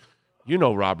 Because,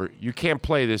 Robert, you can't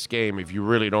play this game if you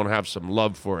really don't have some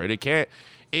love for it. It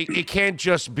can't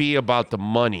just be about the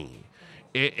money.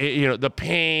 The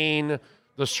pain,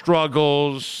 the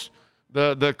struggles,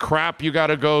 the crap you got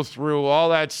to go through, all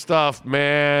that stuff,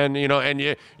 man.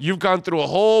 And you've gone through a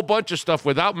whole bunch of stuff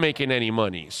without making any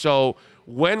money. So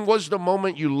when was the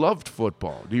moment you loved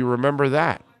football? Do you remember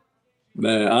that?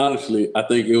 Man, honestly, I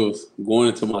think it was going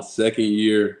into my second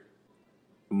year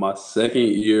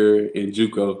in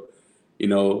JUCO.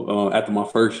 After my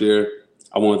first year,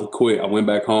 I wanted to quit. I went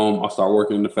back home. I started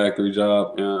working in the factory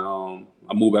job, and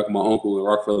I moved back with my uncle in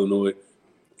Rockford, Illinois,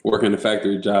 working in the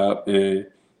factory job. And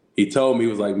he told me,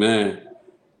 he was like, "Man,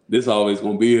 this always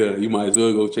gonna be here. You might as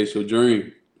well go chase your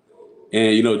dream."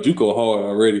 And JUCO hard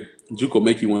already. JUCO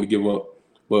make you want to give up.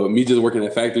 But me just working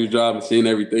that factory job and seeing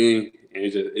everything, and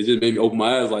it just made me open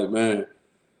my eyes like, man,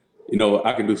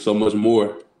 I can do so much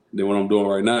more than what I'm doing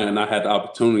right now. And I had the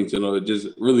opportunity to, just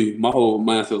really, my whole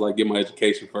mindset was like, get my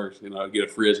education first, get a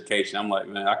free education. I'm like,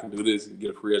 man, I can do this and get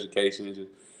a free education. And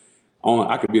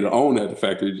I could be the owner at the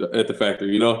factory, I could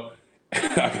be,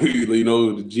 I could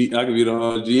be the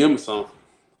GM or something.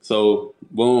 So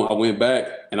boom, I went back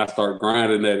and I started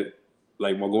grinding at it.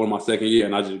 Like going to my second year,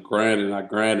 and I just grinded,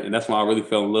 and that's when I really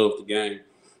fell in love with the game,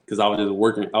 because I was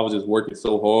just working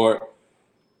so hard,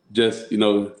 just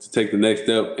to take the next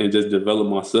step and just develop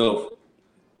myself,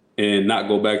 and not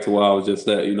go back to where I was just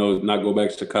at, not go back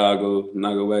to Chicago,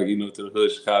 not go back, to the hood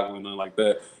of Chicago and nothing like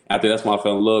that. After that's when I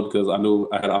fell in love, because I knew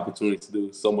I had an opportunity to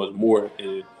do so much more,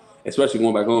 and especially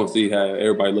going back home, see how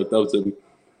everybody looked up to me.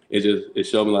 it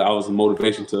showed me like I was a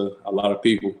motivation to a lot of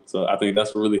people. So I think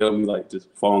that's what really helped me like just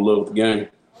fall in love with the game.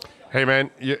 Hey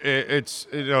man,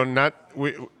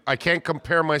 I can't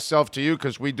compare myself to you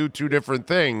because we do two different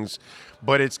things,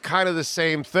 but it's kind of the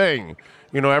same thing.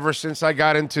 Ever since I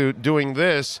got into doing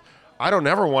this, I don't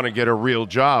ever want to get a real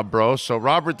job, bro. So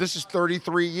Robert, this is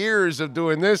 33 years of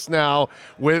doing this now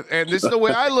and this is the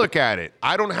way I look at it.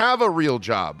 I don't have a real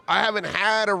job. I haven't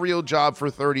had a real job for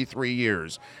 33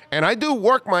 years. And I do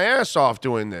work my ass off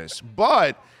doing this,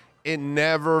 but it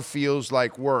never feels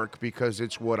like work because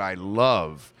it's what I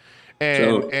love.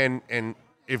 And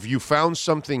if you found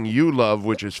something you love,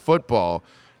 which is football,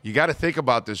 you got to think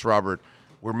about this, Robert.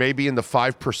 We're maybe in the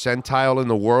 5th percentile in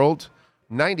the world.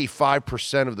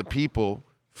 95% of the people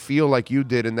feel like you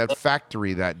did in that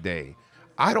factory that day.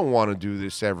 I don't want to do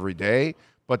this every day,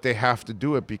 but they have to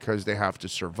do it because they have to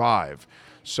survive.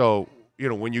 So,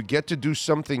 when you get to do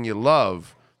something you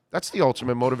love, that's the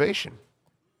ultimate motivation.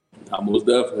 Most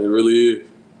definitely, it really is.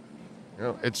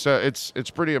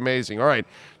 It's pretty amazing. All right,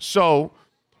 so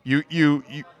you're you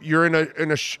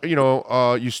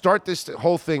start this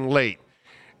whole thing late,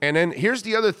 and then here's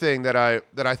the other thing that I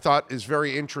thought is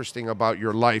very interesting about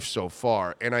your life so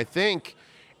far, and I think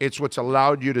it's what's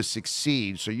allowed you to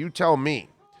succeed. So you tell me,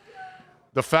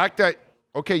 the fact that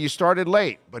you started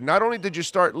late, but not only did you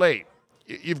start late,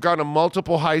 you've gone to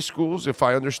multiple high schools, if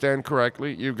I understand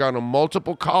correctly, you've gone to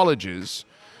multiple colleges,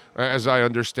 as I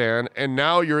understand, and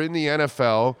now you're in the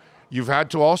NFL. You've had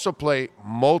to also play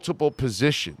multiple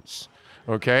positions,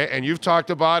 okay? And you've talked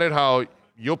about it, how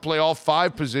you'll play all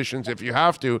 5 positions if you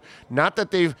have to. Not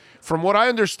that from what I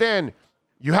understand,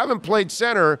 you haven't played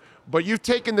center, but you've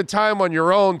taken the time on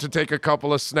your own to take a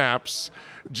couple of snaps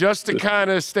just to kind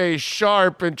of stay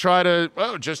sharp and try to,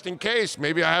 just in case,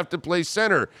 maybe I have to play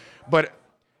center. But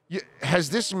has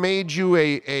this made you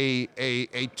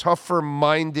a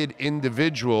tougher-minded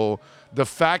individual, the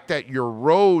fact that your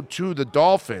road to the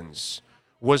Dolphins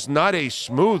was not a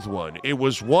smooth one? It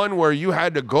was one where you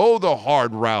had to go the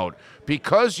hard route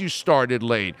because you started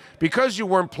late, because you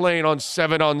weren't playing on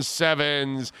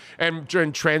 7-on-7s and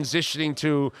transitioning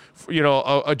to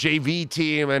a JV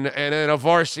team and a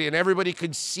varsity, and everybody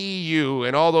could see you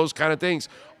and all those kind of things.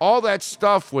 All that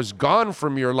stuff was gone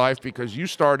from your life because you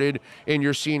started in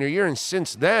your senior year, and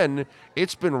since then,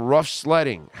 it's been rough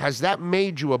sledding. Has that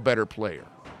made you a better player?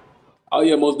 Oh,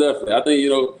 yeah, most definitely. I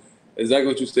think, exactly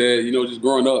what you said, just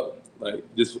growing up, like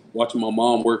just watching my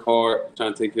mom work hard,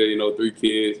 trying to take care of, 3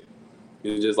 kids,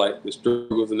 and just like the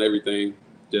struggles and everything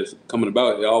just coming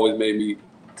about, it always made me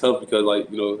tough because,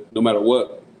 like, no matter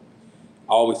what,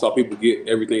 I always saw people get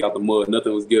everything out the mud.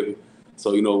 Nothing was given. So,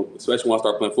 especially when I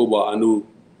started playing football, I knew,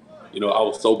 I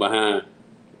was so behind.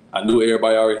 I knew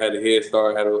everybody already had a head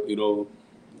start, that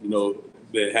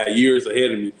had years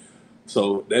ahead of me.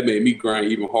 So that made me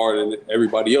grind even harder than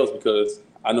everybody else because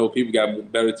I know people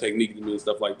got better technique than me and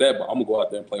stuff like that, but I'm going to go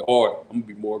out there and play hard. I'm going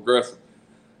to be more aggressive.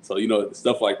 So,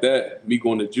 stuff like that, me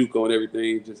going to JUCO and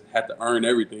everything, just had to earn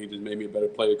everything, just made me a better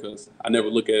player because I never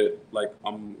look at it like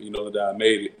I'm, that I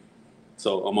made it.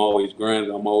 So I'm always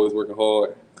grinding. I'm always working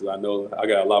hard because I know I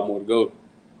got a lot more to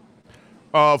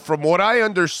go. From what I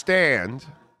understand,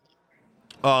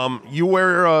 you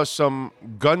wear some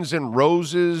Guns N'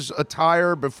 Roses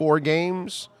attire before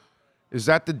games. Is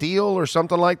that the deal or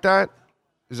something like that?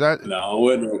 Is that no? I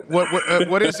wouldn't.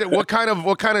 What is it? What kind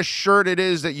of shirt it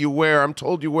is that you wear? I'm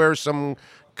told you wear some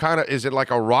kind of. Is it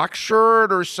like a rock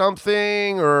shirt or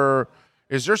something, or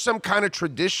is there some kind of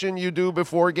tradition you do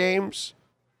before games?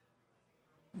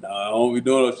 No, I don't be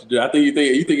doing what you do. I think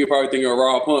you're probably thinking of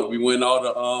Rob Hunt. We win all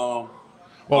the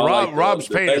Well, Rob's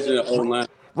painting.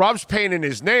 Rob's painting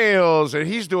his nails and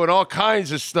he's doing all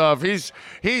kinds of stuff. He's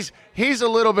a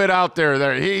little bit out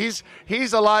there. He's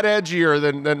a lot edgier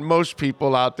than most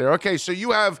people out there. Okay, so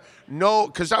you have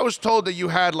because I was told that you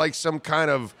had like some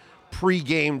kind of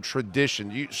pregame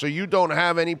tradition. So you don't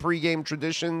have any pregame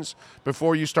traditions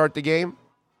before you start the game?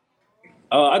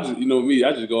 I just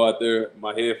I just go out there,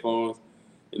 my headphones.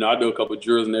 I do a couple of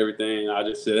drills and everything. I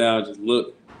just sit down and just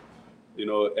look.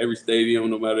 Every stadium,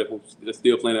 no matter if I'm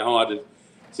still playing at home, I just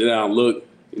sit down and look,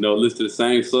 listen to the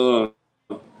same song.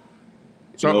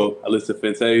 I listen to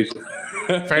Fantasia.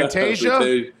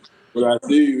 Fantasia? What I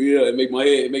see, it make my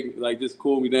head, just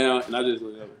cool me down, and I just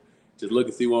look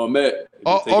and see where I'm at.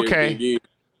 Oh, okay.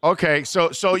 Okay,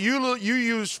 so you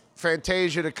use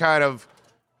Fantasia to kind of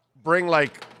bring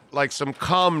like some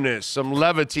calmness, some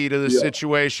levity to the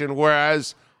situation,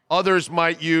 whereas others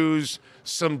might use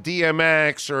some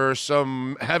DMX or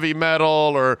some heavy metal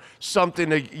or something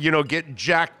to, get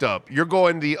jacked up. You're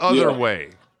going the other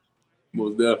way.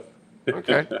 Most definitely.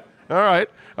 Okay. All right.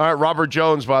 Robert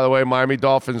Jones, by the way, Miami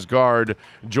Dolphins guard,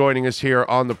 joining us here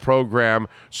on the program.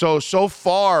 So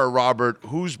far, Robert,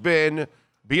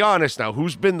 be honest now,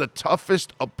 who's been the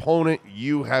toughest opponent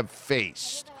you have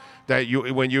faced? That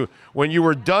when you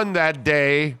were done that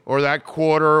day or that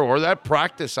quarter or that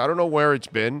practice, I don't know where it's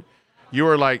been, you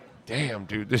were like, damn,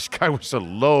 dude, this guy was a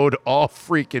load all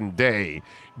freaking day.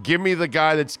 Give me the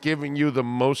guy that's giving you the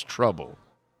most trouble.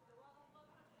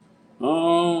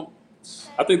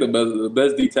 I think the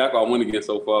best D tackle I went against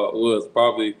so far was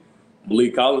probably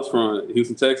Malik Collins from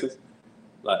Houston, Texas.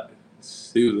 Like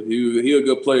he was a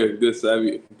good player, good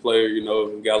savvy player. You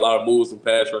know, got a lot of moves and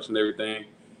pass rush and everything.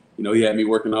 You know, he had me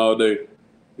working all day.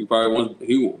 He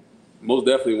most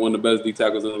definitely one of the best D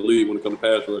tackles in the league when it comes to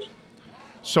pass rush.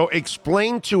 So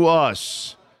explain to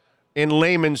us in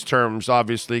layman's terms,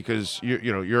 obviously, because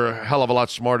you're a hell of a lot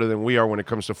smarter than we are when it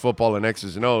comes to football and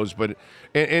X's and O's, but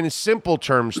in simple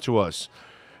terms to us,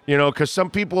 because some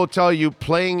people will tell you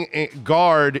playing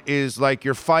guard is like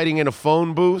you're fighting in a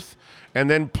phone booth, and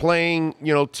then playing,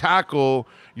 tackle,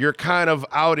 you're kind of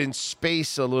out in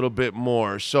space a little bit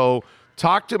more. So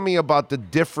talk to me about the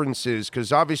differences,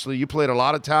 because obviously you played a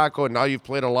lot of tackle and now you've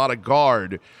played a lot of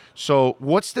guard. So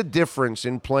what's the difference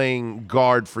in playing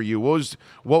guard for you?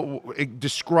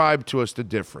 Describe to us the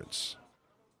difference.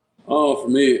 For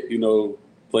me,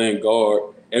 playing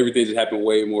guard, everything just happened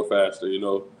way more faster.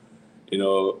 You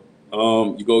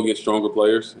go against stronger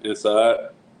players inside,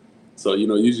 so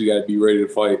you usually got to be ready to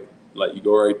fight. Like you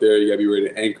go right there, you got to be ready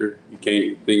to anchor. You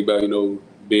can't think about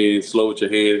being slow with your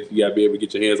hands. You got to be able to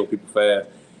get your hands on people fast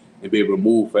and be able to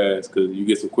move fast, because you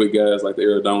get some quick guys like the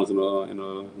Aaron Donalds in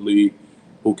the league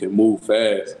who can move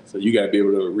fast. So you got to be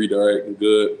able to redirect and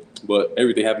good. But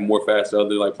everything happened more faster other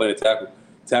than like playing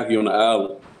tackle you on the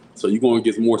island. So you're going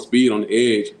to get more speed on the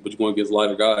edge, but you're going to get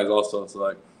lighter guys also. So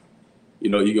like,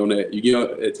 you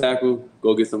get at tackle,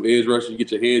 go get some edge rushers, you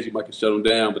get your hands, you might can shut them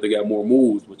down, but they got more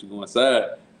moves. But you go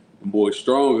inside, the boy's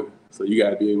stronger. So you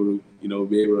got to be able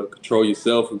to, control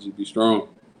yourself and just be strong.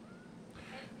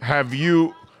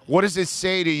 What does it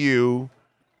say to you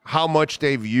how much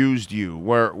they've used you,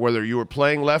 whether you were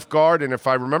playing left guard, and if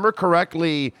I remember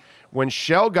correctly, when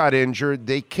Shell got injured,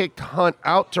 they kicked Hunt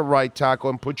out to right tackle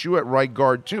and put you at right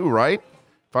guard too, right?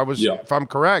 If I'm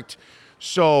correct.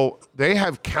 So they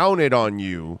have counted on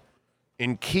you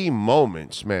in key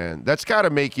moments, man. That's got to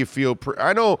make you feel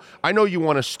I know you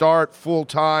want to start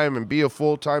full-time and be a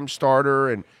full-time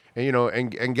starter and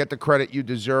get the credit you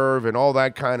deserve and all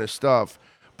that kind of stuff.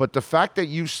 But the fact that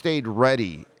you stayed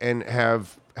ready and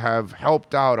have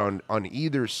helped out on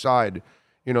either side,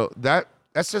 that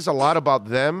says a lot about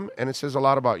them, and it says a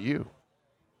lot about you.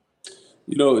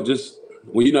 Just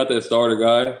when you're not that starter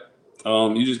guy,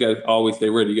 you just got to always stay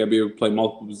ready. You got to be able to play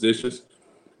multiple positions,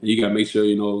 and you got to make sure,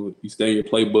 you stay in your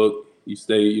playbook. You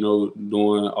stay,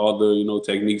 doing all the,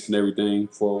 techniques and everything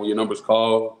for when your number's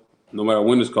called, no matter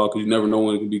when it's called, because you never know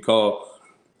when it can be called.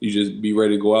 You just be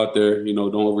ready to go out there,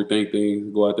 don't overthink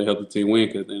things, go out there, help the team win,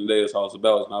 because at the end of the day, that's all it's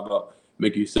about. It's not about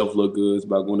making yourself look good. It's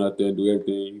about going out there and do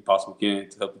everything you possibly can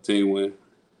to help the team win.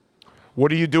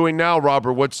 What are you doing now,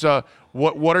 Robert?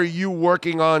 What are you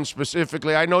working on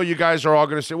specifically? I know you guys are all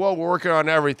going to say, well, we're working on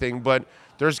everything, but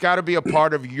there's got to be a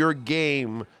part of your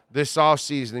game this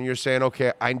offseason and you're saying,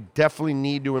 okay, I definitely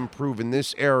need to improve in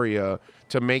this area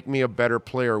to make me a better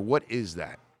player. What is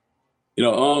that?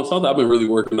 Something I've been really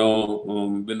working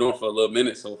on, been doing for a little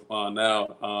minute so far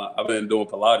now. I've been doing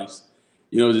Pilates,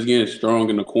 just getting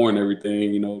strong in the core and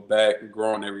everything, back,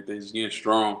 growing everything, just getting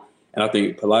strong. And I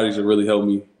think Pilates will really help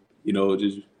me,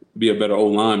 just be a better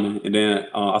O-lineman. And then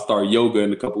I started yoga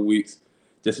in a couple weeks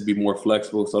just to be more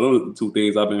flexible. So those are the two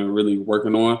things I've been really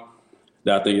working on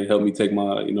that I think it helped me take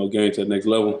my, game to the next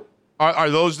level.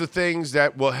 Are those the things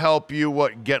that will help you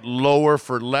get lower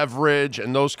for leverage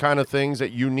and those kind of things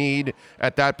that you need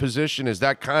at that position? Is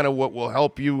that kind of what will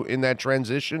help you in that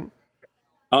transition?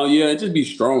 Yeah, just be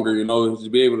stronger,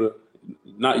 just be able to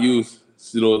not use,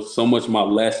 so much of my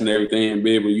lats and everything and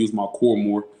be able to use my core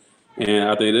more. And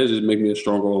I think that just make me a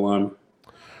stronger lineman.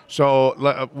 So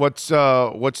what's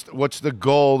the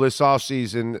goal this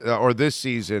offseason or this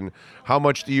season? How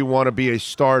much do you want to be a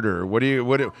starter?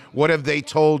 What have they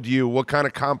told you? What kind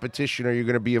of competition are you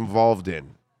going to be involved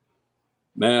in?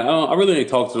 Man, I really ain't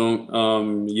talked to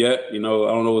them yet. I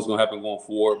don't know what's going to happen going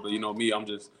forward. But, me, I'm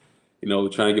just,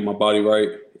 trying to get my body right.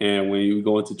 And when you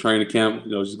go into training camp,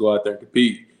 just go out there and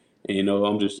compete. And,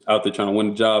 I'm just out there trying to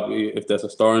win a job, if that's a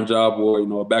starting job or,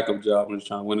 a backup job. I'm just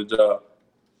trying to win a job.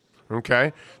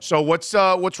 Okay. So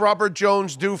what's Robert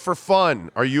Jones do for fun?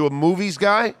 Are you a movies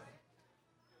guy?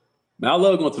 Man, I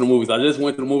love going to the movies. I just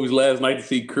went to the movies last night to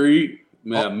see Creed.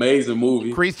 Man, amazing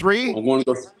movie. Creed 3? I'm going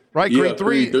to go. Right, Yeah, Creed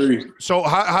 3. Creed 3. So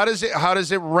how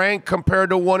does it rank compared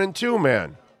to 1 and 2,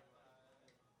 man?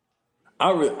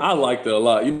 I liked it a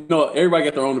lot. You know, everybody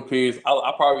got their own opinions.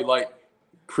 I probably like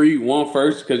Creed 1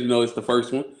 first because, you know, it's the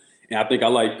first one. And I think I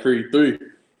like Creed 3.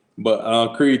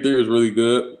 But Creed 3 was really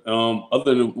good.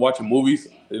 Other than watching movies,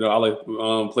 you know, I like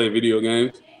playing video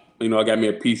games. You know, I got me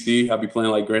a PC. I'll be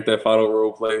playing like Grand Theft Auto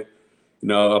role play. You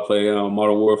know, I play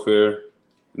Modern Warfare.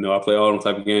 You know, I play all them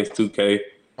type of games, 2K.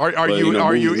 Are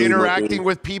you interacting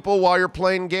with people while you're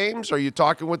playing games? Are you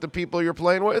talking with the people you're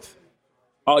playing with?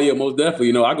 Oh yeah, most definitely.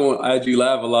 You know, I go on IG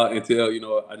Live a lot until, you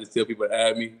know, I just tell people to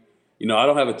add me. You know, I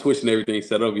don't have a Twitch and everything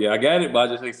set up yet. I got it, but I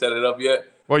just ain't set it up yet.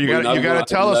 Well, you got to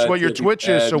tell us what your Twitch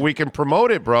is so we can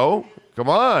promote it, bro. Come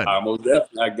on. Most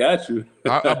definitely. I got you.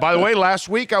 By the way, last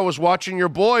week I was watching your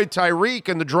boy Tyreek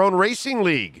in the Drone Racing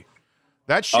League.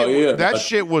 That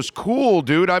shit was cool,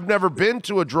 dude. I've never been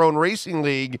to a drone racing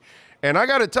league, and I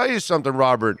got to tell you something,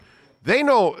 Robert. They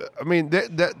know. I mean,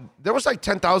 there was like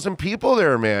 10,000 people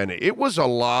there, man. It was a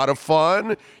lot of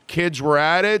fun. Kids were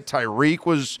at it. Tyreek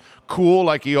was cool,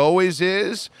 like he always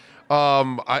is.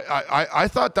 I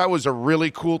thought that was a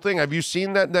really cool thing. Have you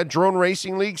seen that drone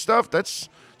racing league stuff? It's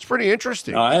pretty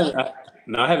interesting. No,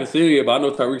 I haven't seen it yet, but I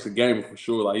know Tyreek's a gamer for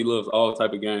sure. Like, he loves all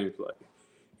type of games. Like,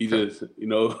 he just, you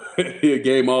know, he a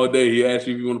game all day. He asks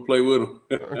you if you want to play with him.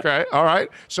 Okay, all right.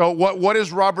 So what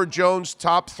is Robert Jones'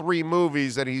 top 3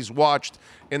 movies that he's watched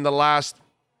in the last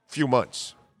few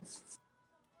months?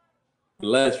 The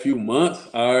last few months?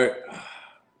 All right.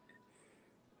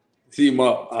 See,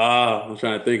 I'm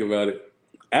trying to think about it.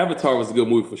 Avatar was a good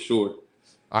movie for sure.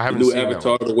 I haven't seen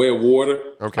Avatar, The Way of Water.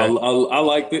 Okay. I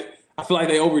liked it. I feel like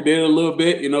they overdid it a little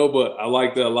bit, you know, but I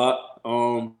liked it a lot.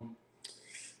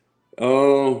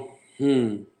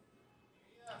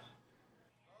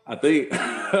 I think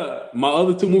my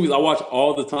other 2 movies I watch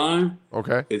all the time.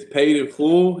 Okay. It's Paid in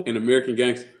Full and American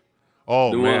Gangster.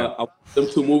 Oh, man. Them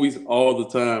 2 movies all the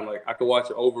time. Like, I could watch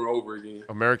it over and over again.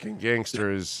 American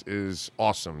Gangster is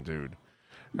awesome, dude.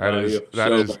 That is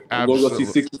absolutely. I'm going to go see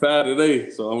 65 today,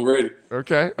 so I'm ready.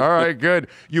 Okay. All right, good.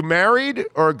 You married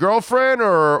or a girlfriend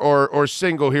or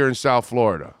single here in South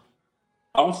Florida?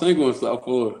 I'm single in South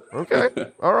Florida.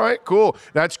 Okay. All right, cool.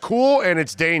 That's cool, and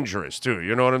it's dangerous, too.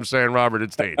 You know what I'm saying, Robert?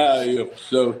 It's dangerous. Yeah, for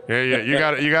sure. Yeah.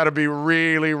 You got to be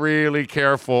really, really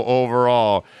careful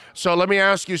overall. So let me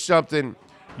ask you something.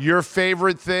 Your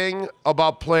favorite thing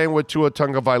about playing with Tua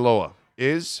Tagovailoa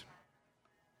is?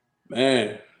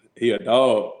 Man, he a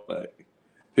dog. Like,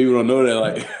 people don't know that.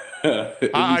 Like,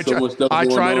 I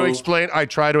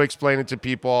try to explain it to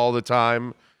people all the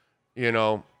time. You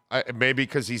know, maybe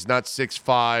because he's not 6'5",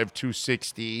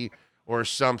 260 or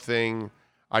something.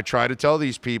 I try to tell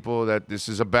these people that this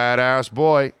is a badass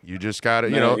boy. You just got to,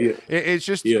 you know, it's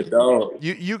just, dog.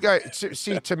 You guys,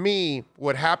 see, to me,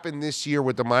 what happened this year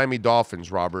with the Miami Dolphins,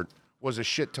 Robert, was a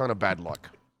shit ton of bad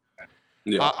luck.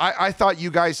 Yeah. I thought you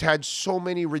guys had so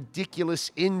many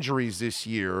ridiculous injuries this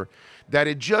year that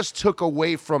it just took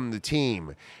away from the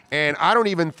team. And I don't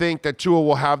even think that Tua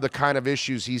will have the kind of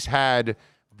issues he's had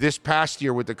this past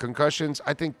year with the concussions.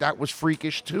 I think that was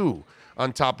freakish too,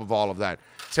 on top of all of that.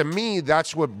 To me,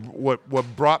 that's what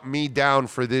brought me down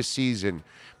for this season,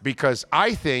 because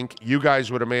I think you guys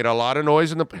would have made a lot of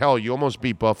noise in the hell. You almost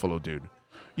beat Buffalo, dude.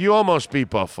 You almost beat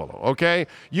Buffalo, okay?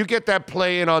 You get that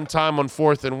play in on time on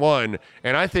 4th and 1,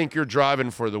 and I think you're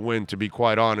driving for the win, to be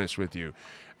quite honest with you.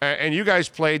 And you guys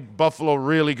played Buffalo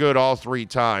really good all 3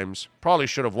 times. Probably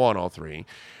should have won all 3.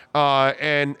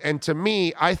 And to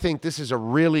me, I think this is a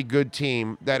really good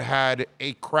team that had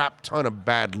a crap ton of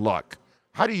bad luck.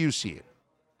 How do you see it?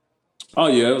 Oh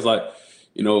yeah, it was like,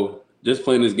 you know, just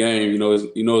playing this game, it's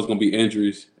going to be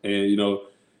injuries, and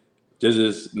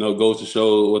just goes to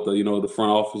show what the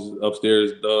front office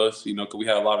upstairs does. Because we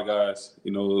had a lot of guys,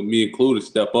 me included,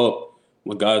 step up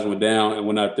when guys went down and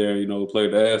went out there,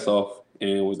 played their ass off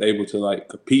and was able to like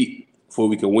compete before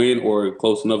we could win or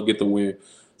close enough to get the win.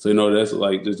 So, that's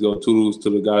like just go toodles to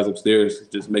the guys upstairs,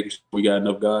 just making sure we got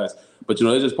enough guys. But,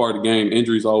 it's just part of the game.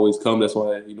 Injuries always come. That's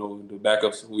why, the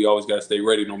backups, we always got to stay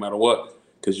ready no matter what,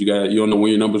 because you don't know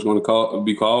when your number's going to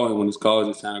be called. And when it's called,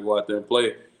 it's time to go out there and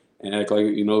play and act like,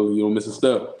 you don't miss a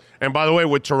step. And by the way,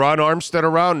 with Teron Armstead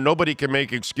around, nobody can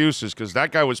make excuses, because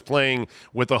that guy was playing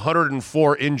with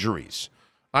 104 injuries.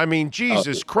 I mean,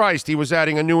 Jesus Christ, he was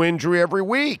adding a new injury every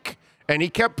week, and he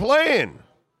kept playing.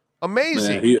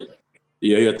 Amazing. Man,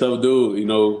 he a tough dude.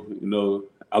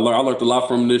 I learned a lot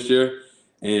from him this year,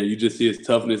 and you just see his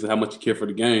toughness and how much he cared for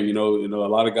the game. A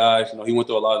lot of guys, he went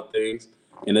through a lot of things,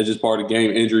 and that's just part of the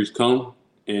game. Injuries come,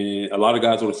 and a lot of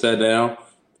guys would have sat down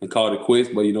and called it quits.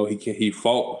 But he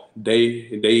fought day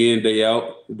in, day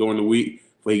out during the week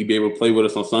for he could be able to play with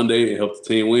us on Sunday and help the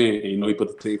team win. And he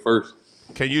put the team first.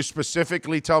 Can you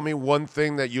specifically tell me one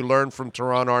thing that you learned from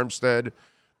Teron Armstead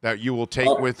that you will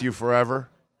take with you forever?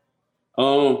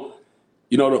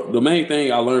 The main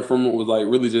thing I learned from it was like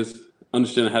really just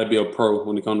understanding how to be a pro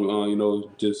when it comes to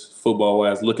just football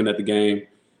wise, looking at the game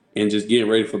and just getting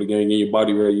ready for the game, getting your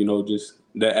body ready. Just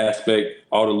that aspect,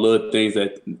 all the little things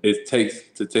that it takes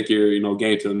to take your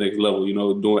game to the next level.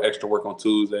 Doing extra work on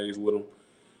Tuesdays with them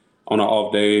on our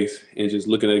off days, and just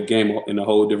looking at the game in a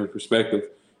whole different perspective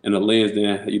and the lens.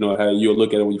 Then how you'll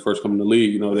look at it when you first come in the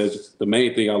league. That's just the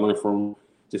main thing I learned from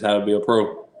just how to be a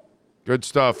pro. Good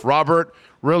stuff. Robert,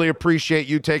 really appreciate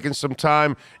you taking some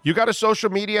time. You got a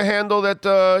social media handle that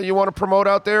you want to promote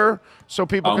out there so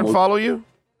people can follow you?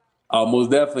 Most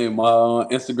definitely. My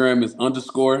Instagram is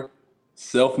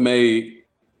 _selfmade,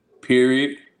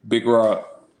 Big Rob.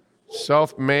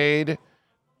 Selfmade,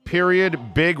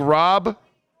 Big Rob?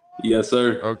 Yes,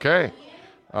 sir. Okay.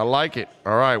 I like it.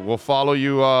 All right. We'll follow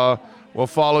you. We'll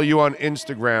follow you on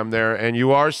Instagram there. And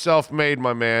you are self-made,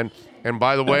 my man. And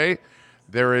by the way,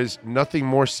 there is nothing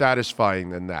more satisfying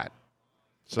than that.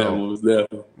 So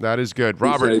that is good.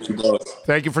 Robert,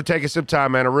 thank you for taking some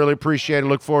time, man. I really appreciate it.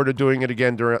 Look forward to doing it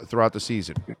again throughout the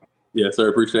season. Yes, sir.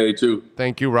 Appreciate it too.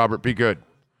 Thank you, Robert. Be good.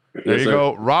 There you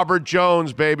go. Robert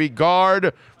Jones, baby.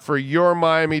 Guard for your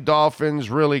Miami Dolphins.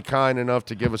 Really kind enough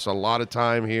to give us a lot of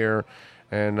time here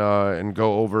and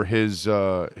go over his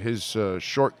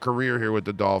short career here with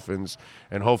the Dolphins.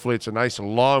 And hopefully it's a nice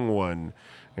long one.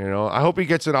 I hope he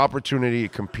gets an opportunity to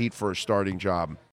compete for a starting job.